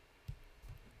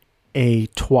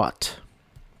twat.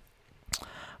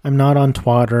 I'm not on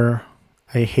Twitter.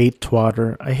 I hate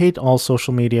Twitter. I hate all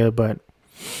social media, but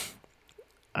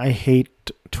I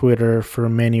hate Twitter for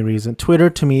many reasons. Twitter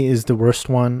to me is the worst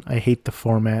one. I hate the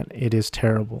format. It is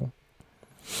terrible.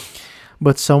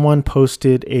 But someone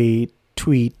posted a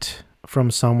tweet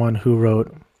from someone who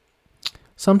wrote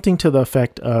something to the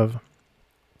effect of,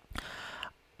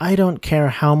 I don't care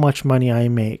how much money I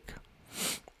make.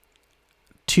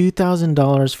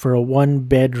 $2,000 for a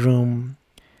one-bedroom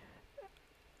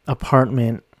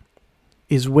apartment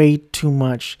is way too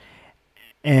much,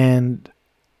 and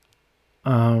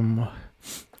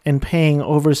paying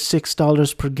over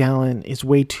 $6 per gallon is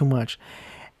way too much.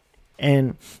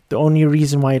 And the only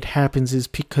reason why it happens is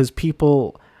because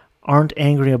people aren't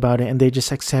angry about it and they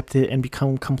just accept it and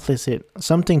become complicit.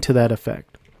 Something to that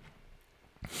effect.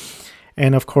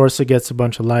 And of course, it gets a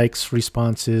bunch of likes,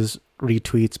 responses,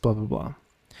 retweets, blah, blah, blah.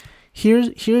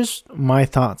 Here's my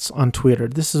thoughts on Twitter.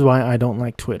 This is why I don't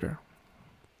like Twitter.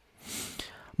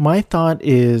 My thought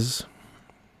is,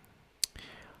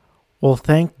 well,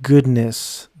 thank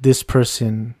goodness this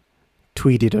person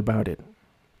tweeted about it.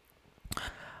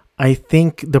 I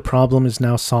think the problem is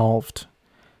now solved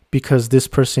because this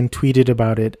person tweeted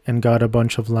about it and got a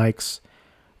bunch of likes,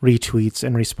 retweets,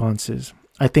 and responses.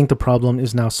 I think the problem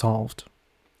is now solved.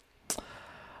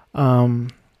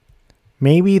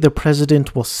 Maybe the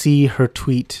president will see her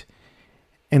tweet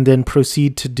and then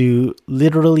proceed to do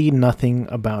literally nothing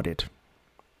about it.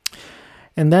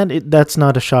 And that's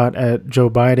not a shot at Joe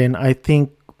Biden. I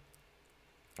think,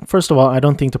 first of all, I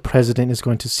don't think the president is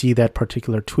going to see that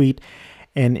particular tweet.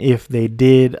 And if they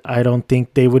did, I don't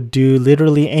think they would do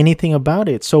literally anything about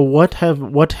it. So what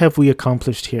have we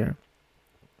accomplished here?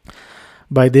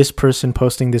 By this person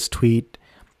posting this tweet,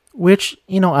 which,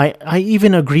 I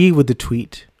even agree with the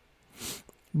tweet.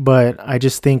 But I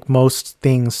just think most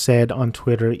things said on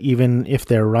Twitter, even if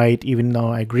they're right, even though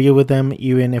I agree with them,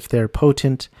 even if they're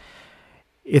potent,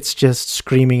 it's just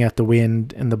screaming at the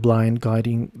wind and the blind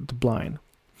guiding the blind.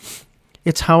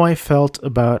 It's how I felt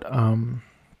about,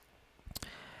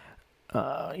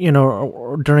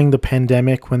 during the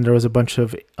pandemic when there was a bunch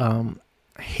of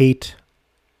hate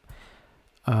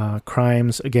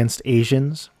crimes against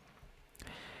Asians.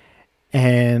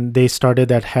 And they started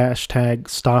that hashtag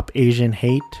Stop Asian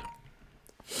Hate.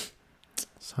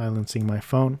 Silencing my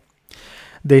phone.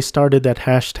 They started that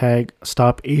hashtag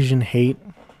Stop Asian Hate.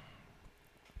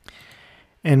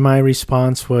 And my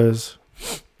response was,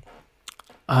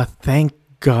 thank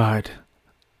God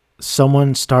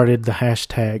someone started the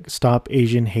hashtag Stop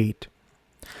Asian Hate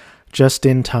just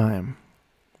in time.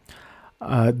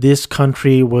 This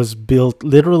country was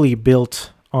literally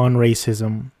built on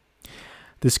racism.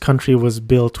 This country was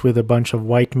built with a bunch of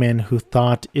white men who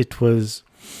thought it was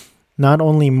not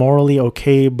only morally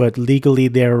okay, but legally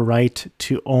their right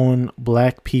to own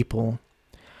black people.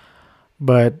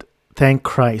 But thank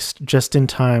Christ, just in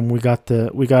time, we got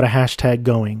a hashtag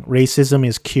going. Racism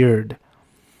is cured.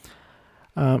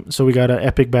 So we got an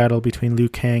epic battle between Liu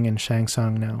Kang and Shang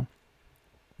Tsung now.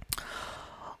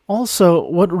 Also,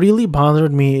 what really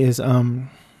bothered me is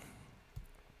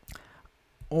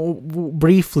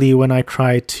briefly when I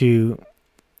tried to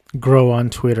grow on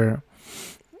Twitter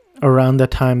around the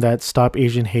time that Stop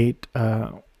Asian Hate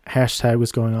hashtag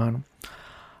was going on,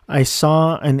 I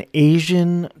saw an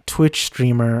Asian Twitch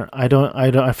streamer. I don't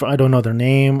know their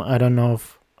name. I don't know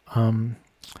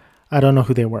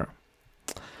who they were.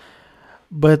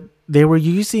 But they were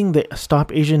using the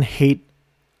Stop Asian Hate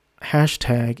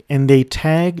hashtag and they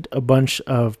tagged a bunch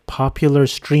of popular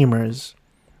streamers,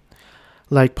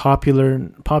 like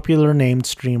popular named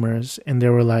streamers, and they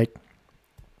were like,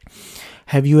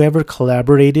 have you ever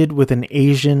collaborated with an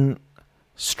Asian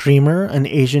streamer, an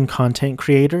Asian content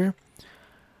creator?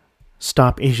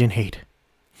 Stop Asian Hate.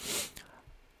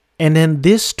 And then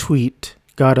this tweet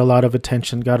got a lot of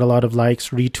attention, got a lot of likes,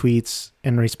 retweets,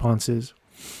 and responses.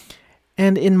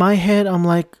 And in my head, I'm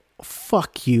like,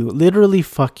 fuck you, literally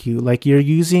fuck you. Like, you're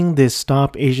using this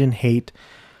Stop Asian Hate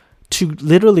to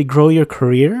literally grow your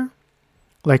career?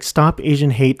 Like, Stop Asian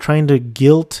Hate, trying to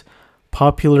guilt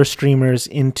popular streamers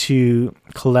into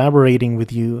collaborating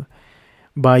with you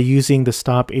by using the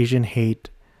Stop Asian Hate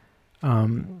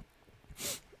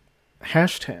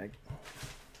hashtag.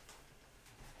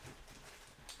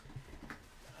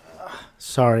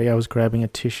 Sorry, I was grabbing a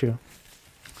tissue.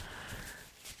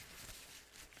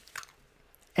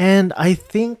 And I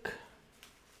think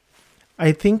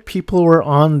people were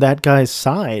on that guy's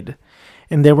side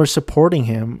and they were supporting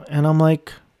him. And I'm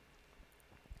like,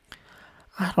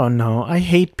 I don't know. I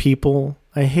hate people.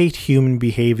 I hate human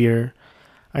behavior.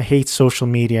 I hate social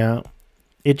media.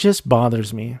 It just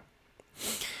bothers me.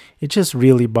 It just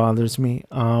really bothers me.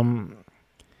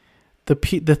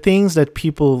 the things that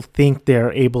people think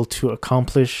they're able to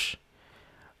accomplish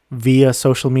via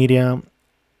social media,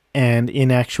 and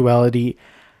in actuality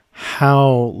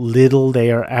how little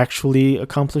they are actually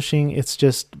accomplishing, it's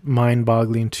just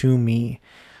mind-boggling to me.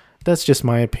 That's just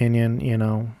my opinion,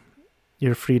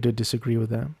 You're free to disagree with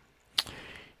that.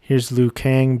 Here's Liu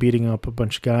Kang beating up a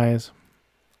bunch of guys,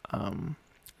 and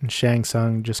Shang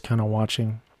Tsung just kind of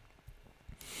watching.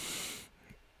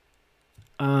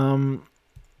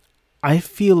 I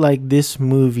feel like this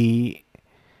movie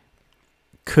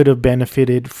could have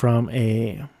benefited from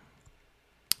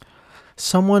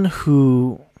someone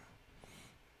who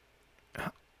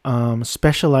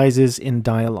specializes in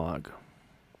dialogue.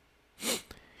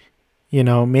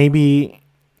 Maybe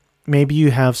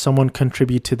you have someone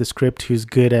contribute to the script who's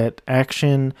good at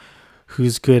action,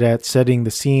 who's good at setting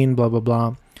the scene, blah, blah,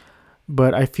 blah.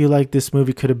 But I feel like this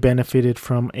movie could have benefited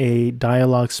from a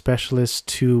dialogue specialist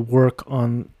to work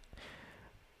on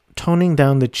toning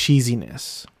down the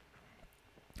cheesiness.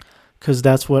 Because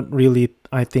that's what really,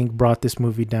 I think, brought this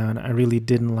movie down. I really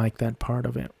didn't like that part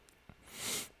of it.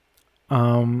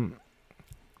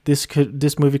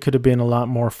 This movie could have been a lot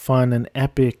more fun and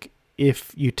epic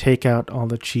if you take out all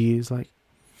the cheese. Like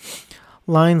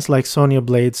lines like Sonya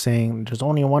Blade saying, "There's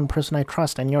only one person I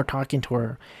trust and you're talking to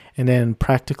her." And then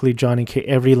practically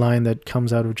every line that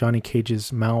comes out of Johnny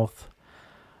Cage's mouth,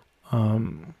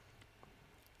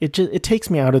 it takes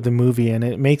me out of the movie and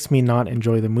it makes me not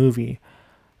enjoy the movie.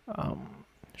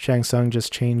 Shang Tsung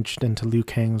just changed into Liu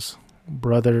Kang's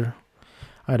brother.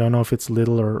 I don't know if it's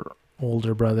little or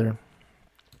older brother.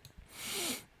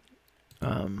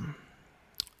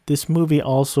 This movie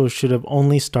also should have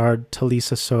only starred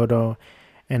Talisa Soto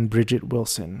and Bridget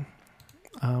Wilson.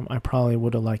 I probably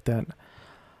would have liked that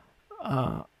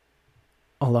a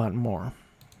lot more.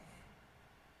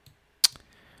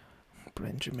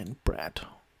 Benjamin Bratt.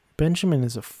 Benjamin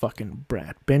is a fucking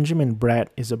brat. Benjamin Bratt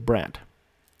is a brat.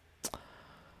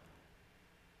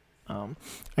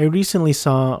 I recently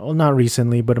saw, well, not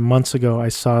recently, but months ago, I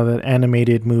saw that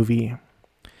animated movie,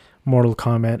 Mortal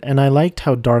Kombat, and I liked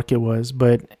how dark it was,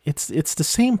 but it's the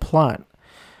same plot.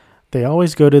 They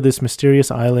always go to this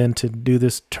mysterious island to do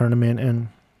this tournament, and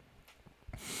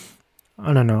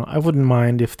I don't know, I wouldn't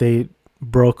mind if they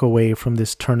broke away from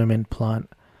this tournament plot,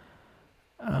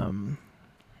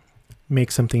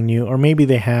 make something new, or maybe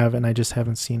they have, and I just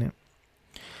haven't seen it.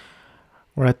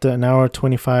 We're at the 1 hour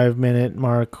 25 minute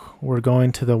mark. We're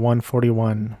going to the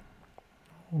 141.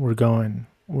 We're doing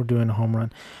a home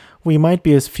run. We might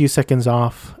be a few seconds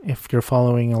off if you're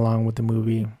following along with the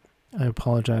movie. I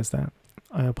apologize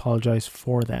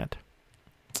for that.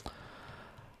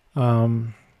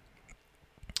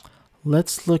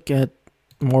 Let's look at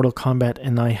Mortal Kombat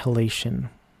Annihilation.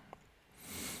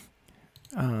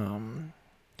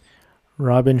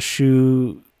 Robin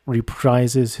Shou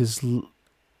reprises his...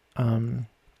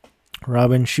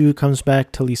 Robin Shou comes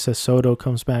back. Talisa Soto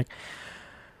comes back.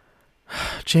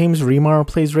 James Remar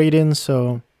plays Raiden,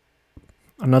 so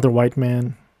another white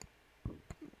man.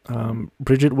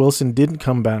 Bridget Wilson didn't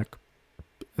come back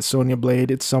as Sonya Blade.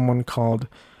 It's someone called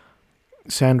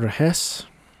Sandra Hess.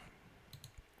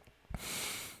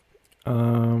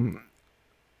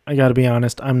 I gotta be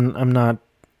honest, I'm not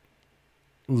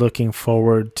looking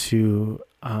forward to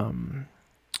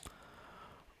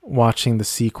watching the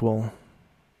sequel,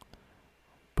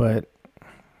 but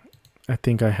I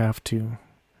think I have to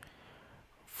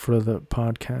for the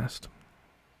podcast.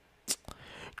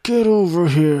 Get over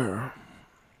here.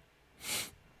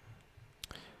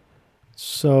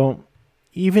 So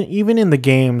even in the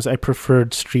games, I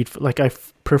preferred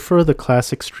prefer the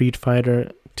classic Street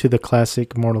Fighter to the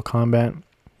classic Mortal Kombat.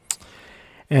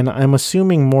 And I'm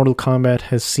assuming Mortal Kombat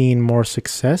has seen more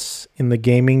success in the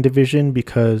gaming division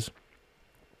because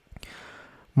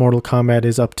Mortal Kombat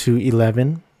is up to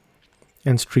 11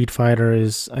 and Street Fighter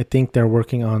is, I think they're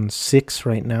working on 6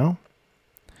 right now.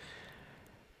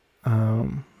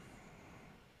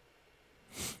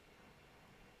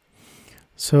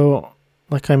 So,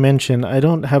 like I mentioned, I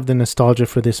don't have the nostalgia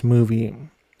for this movie.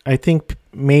 I think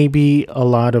maybe a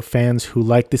lot of fans who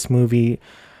like this movie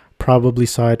probably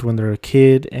saw it when they're a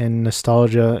kid, and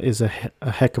nostalgia is a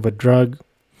heck of a drug,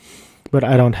 but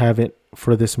I don't have it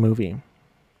for this movie.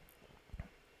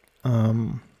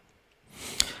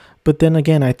 But then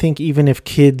again, I think even if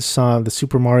kids saw the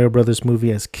Super Mario Brothers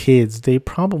movie as kids, they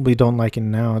probably don't like it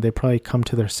now. They probably come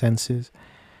to their senses.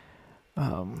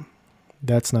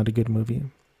 That's not a good movie.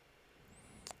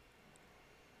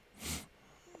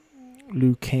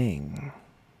 Liu Kang.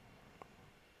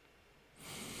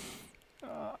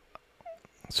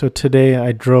 So today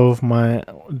I drove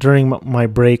during my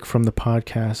break from the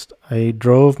podcast, I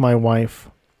drove my wife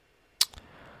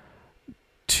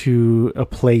to a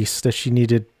place that she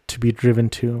needed to be driven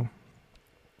to.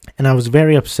 And I was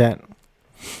very upset.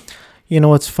 You know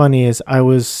what's funny is I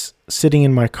was sitting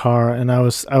in my car and I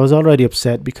was already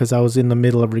upset because I was in the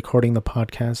middle of recording the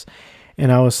podcast, and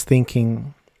I was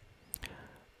thinking,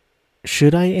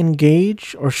 should I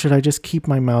engage or should I just keep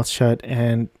my mouth shut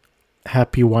and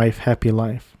happy wife, happy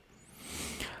life?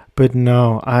 But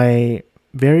no, I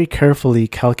very carefully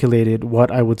calculated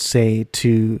what I would say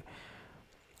to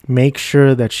make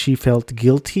sure that she felt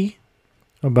guilty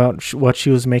about what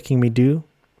she was making me do.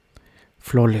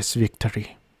 Flawless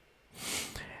victory.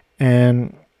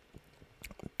 And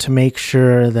to make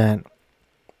sure that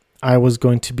I was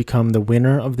going to become the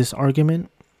winner of this argument,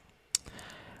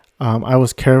 I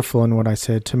was careful in what I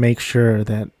said to make sure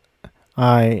that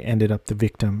I ended up the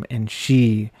victim and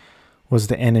she was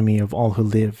the enemy of all who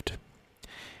lived.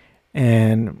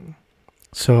 And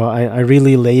so I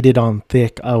really laid it on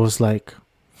thick. I was like,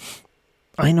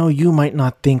 I know you might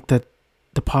not think that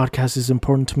the podcast is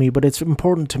important to me, but it's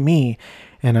important to me.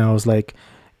 And I was like,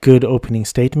 good opening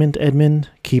statement, Edmund.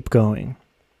 Keep going.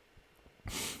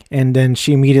 And then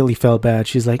she immediately felt bad.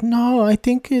 She's like, no, I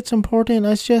think it's important.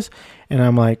 And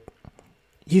I'm like,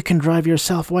 you can drive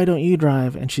yourself. Why don't you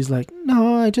drive? And she's like,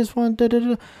 no, I just want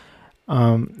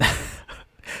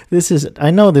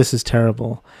I know this is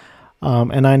terrible.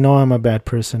 And I know I'm a bad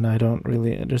person.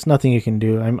 There's nothing you can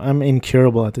do. I'm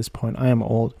incurable at this point. I am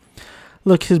old.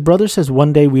 Look, his brother says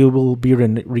one day we will be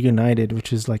reunited,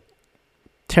 which is like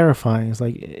terrifying. It's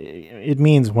like, it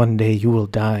means one day you will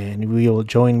die and we will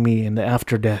join me in the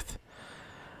after death.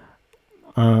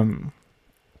 And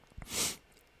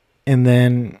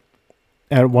then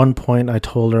at one point I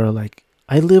told her, like,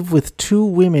 I live with two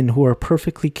women who are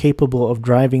perfectly capable of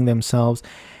driving themselves,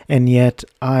 and yet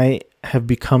I have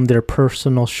become their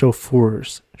personal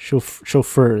chauffeurs.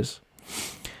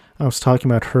 I was talking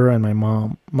about her and my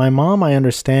mom. My mom, I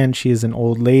understand she is an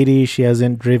old lady. She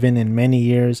hasn't driven in many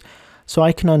years. So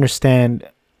I can understand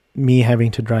me having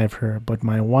to drive her. But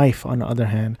my wife, on the other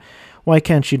hand, why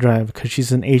can't she drive? Because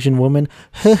she's an Asian woman?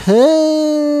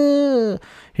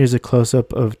 Here's a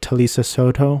close-up of Talisa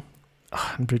Soto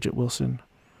and Bridget Wilson.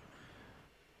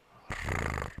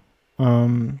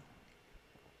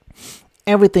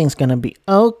 Everything's gonna be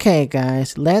okay,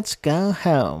 guys. Let's go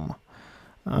home.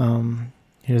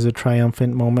 Here's a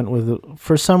triumphant moment with,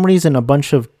 for some reason, a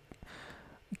bunch of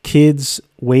kids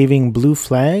waving blue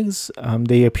flags.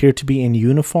 They appear to be in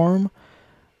uniform.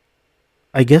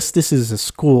 I guess this is a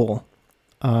school.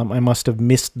 I must have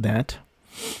missed that.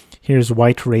 Here's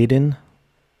White Raiden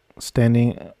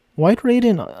standing. White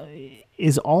Raiden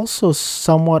is also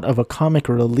somewhat of a comic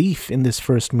relief in this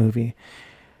first movie.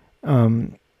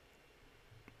 In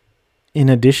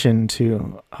addition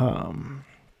to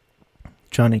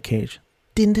Johnny Cage.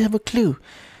 Didn't have a clue.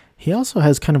 He also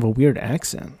has kind of a weird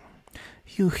accent.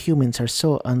 You humans are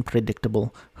so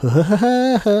unpredictable.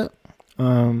 You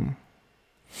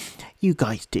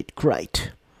guys did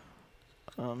great.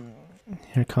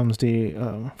 Here comes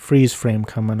the freeze frame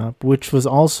coming up, which was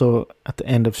also at the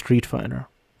end of Street Fighter.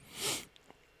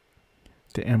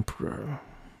 The Emperor.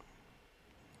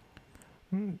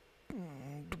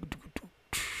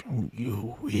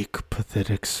 You weak,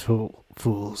 pathetic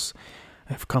fools.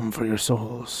 I've come for your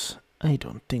souls. I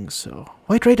don't think so.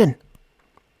 White Raiden!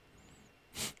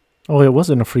 Oh, it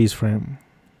wasn't a freeze frame.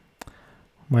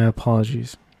 My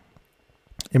apologies.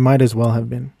 It might as well have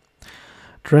been.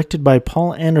 Directed by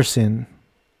Paul Anderson.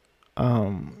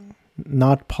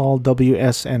 Not Paul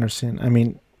W.S. Anderson. I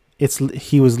mean,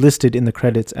 he was listed in the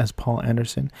credits as Paul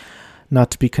Anderson.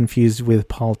 Not to be confused with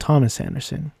Paul Thomas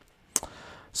Anderson.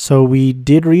 So we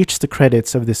did reach the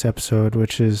credits of this episode,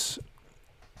 which is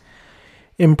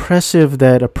impressive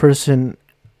that a person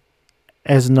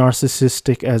as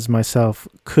narcissistic as myself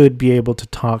could be able to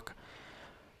talk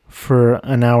for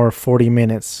an hour, 40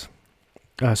 minutes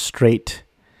straight.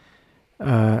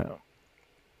 But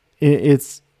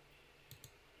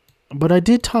I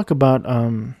did talk about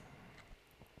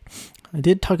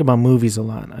movies a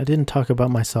lot. I didn't talk about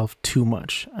myself too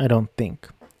much, I don't think.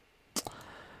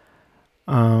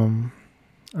 I'm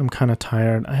kind of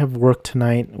tired. I have work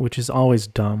tonight, which is always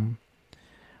dumb.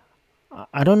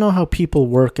 I don't know how people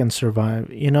work and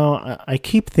survive. You know, I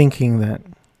keep thinking that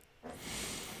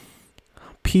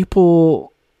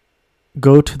people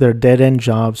go to their dead-end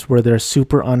jobs where they're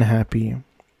super unhappy.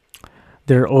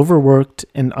 They're overworked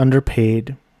and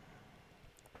underpaid.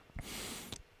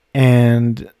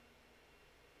 And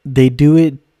they do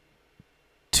it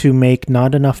to make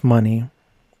not enough money.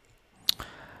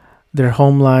 Their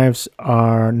home lives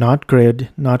are not good,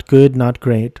 not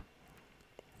great.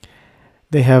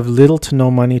 They have little to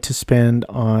no money to spend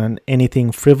on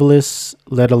anything frivolous,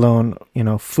 let alone,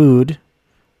 food,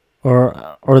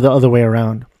 or the other way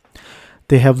around.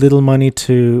 They have little money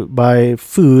to buy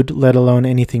food, let alone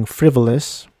anything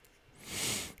frivolous.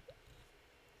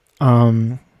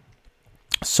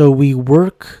 So we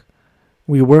work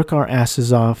our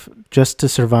asses off just to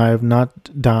survive,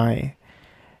 not die.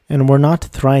 And we're not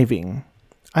thriving.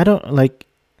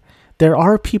 There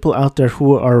are people out there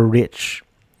who are rich,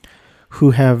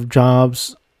 who have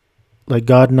jobs, like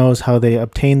God knows how they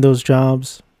obtain those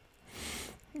jobs,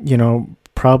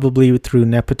 probably through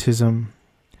nepotism.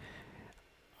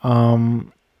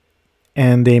 And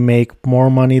they make more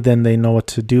money than they know what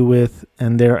to do with,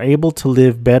 and they're able to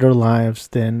live better lives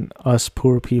than us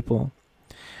poor people.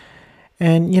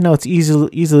 And, it's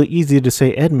easy to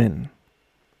say, Edmund,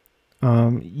 why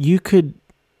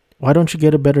don't you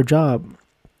get a better job?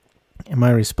 And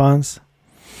my response,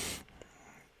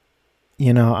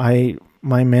 my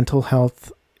mental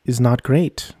health is not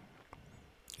great.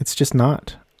 It's just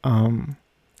not.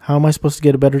 How am I supposed to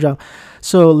get a better job?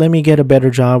 So let me get a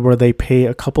better job where they pay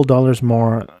a couple dollars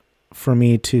more for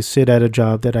me to sit at a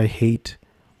job that I hate.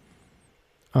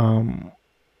 And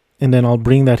then I'll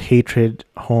bring that hatred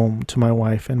home to my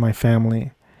wife and my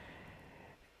family.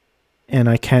 And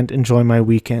I can't enjoy my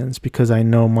weekends because I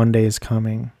know Monday is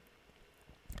coming.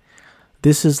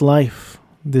 This is life.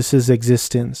 This is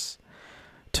existence.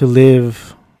 To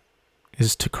live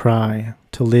is to cry.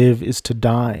 To live is to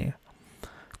die.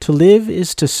 To live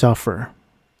is to suffer.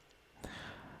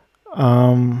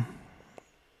 I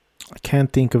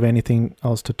can't think of anything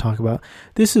else to talk about.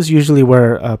 This is usually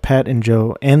where Pat and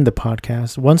Joe end the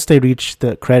podcast. Once they reach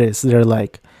the credits, they're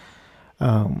like,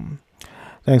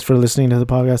 thanks for listening to the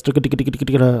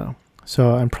podcast.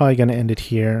 So I'm probably going to end it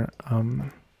here.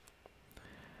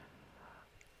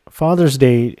 Father's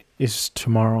Day is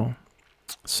tomorrow.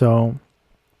 So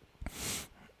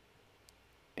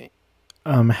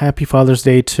happy Father's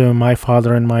Day to my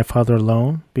father and my father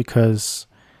alone, because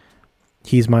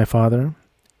he's my father.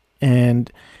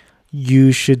 And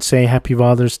you should say happy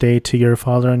Father's Day to your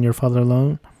father and your father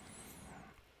alone,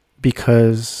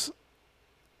 because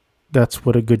that's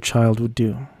what a good child would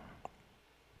do.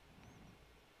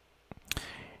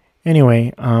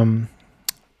 Anyway,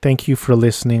 thank you for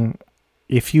listening.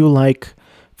 If you like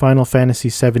Final Fantasy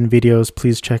VII videos,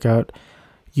 please check out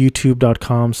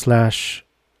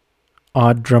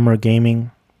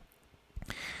youtube.com/OddDrummerGaming.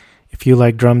 If you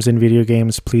like drums in video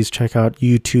games, please check out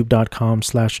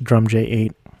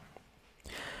youtube.com/DrumJ8.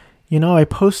 I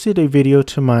posted a video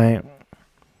to my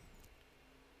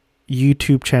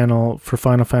YouTube channel for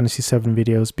Final Fantasy VII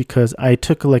videos because I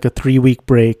took like a 3-week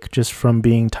break just from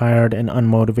being tired and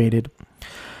unmotivated.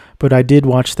 But I did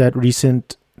watch that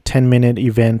recent 10-minute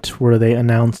event where they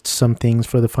announced some things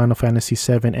for the Final Fantasy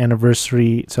VII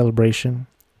anniversary celebration.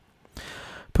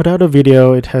 Put out a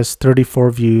video. It has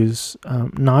 34 views.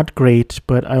 Not great,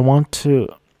 but I want to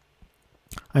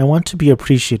be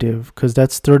appreciative, because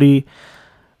that's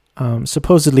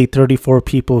supposedly 34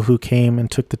 people who came and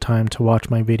took the time to watch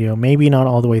my video. Maybe not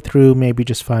all the way through, maybe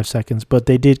just 5 seconds, but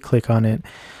they did click on it,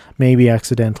 maybe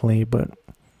accidentally. But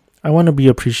I want to be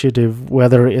appreciative,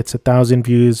 whether it's 1,000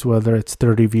 views, whether it's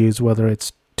 30 views, whether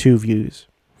it's 2 views.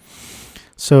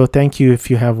 So thank you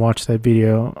if you have watched that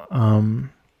video.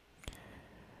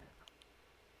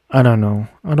 I don't know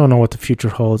what the future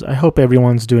holds. I hope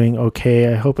everyone's doing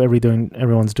okay. I hope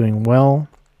everyone's doing well.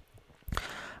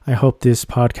 I hope this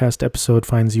podcast episode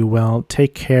finds you well.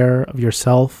 Take care of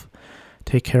yourself.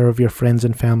 Take care of your friends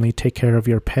and family. Take care of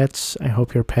your pets. I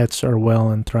hope your pets are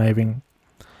well and thriving.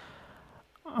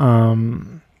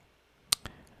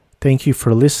 Thank you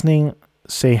for listening.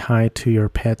 Say hi to your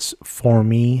pets for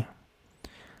me.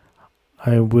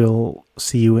 I will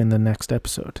see you in the next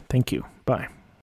episode. Thank you. Bye.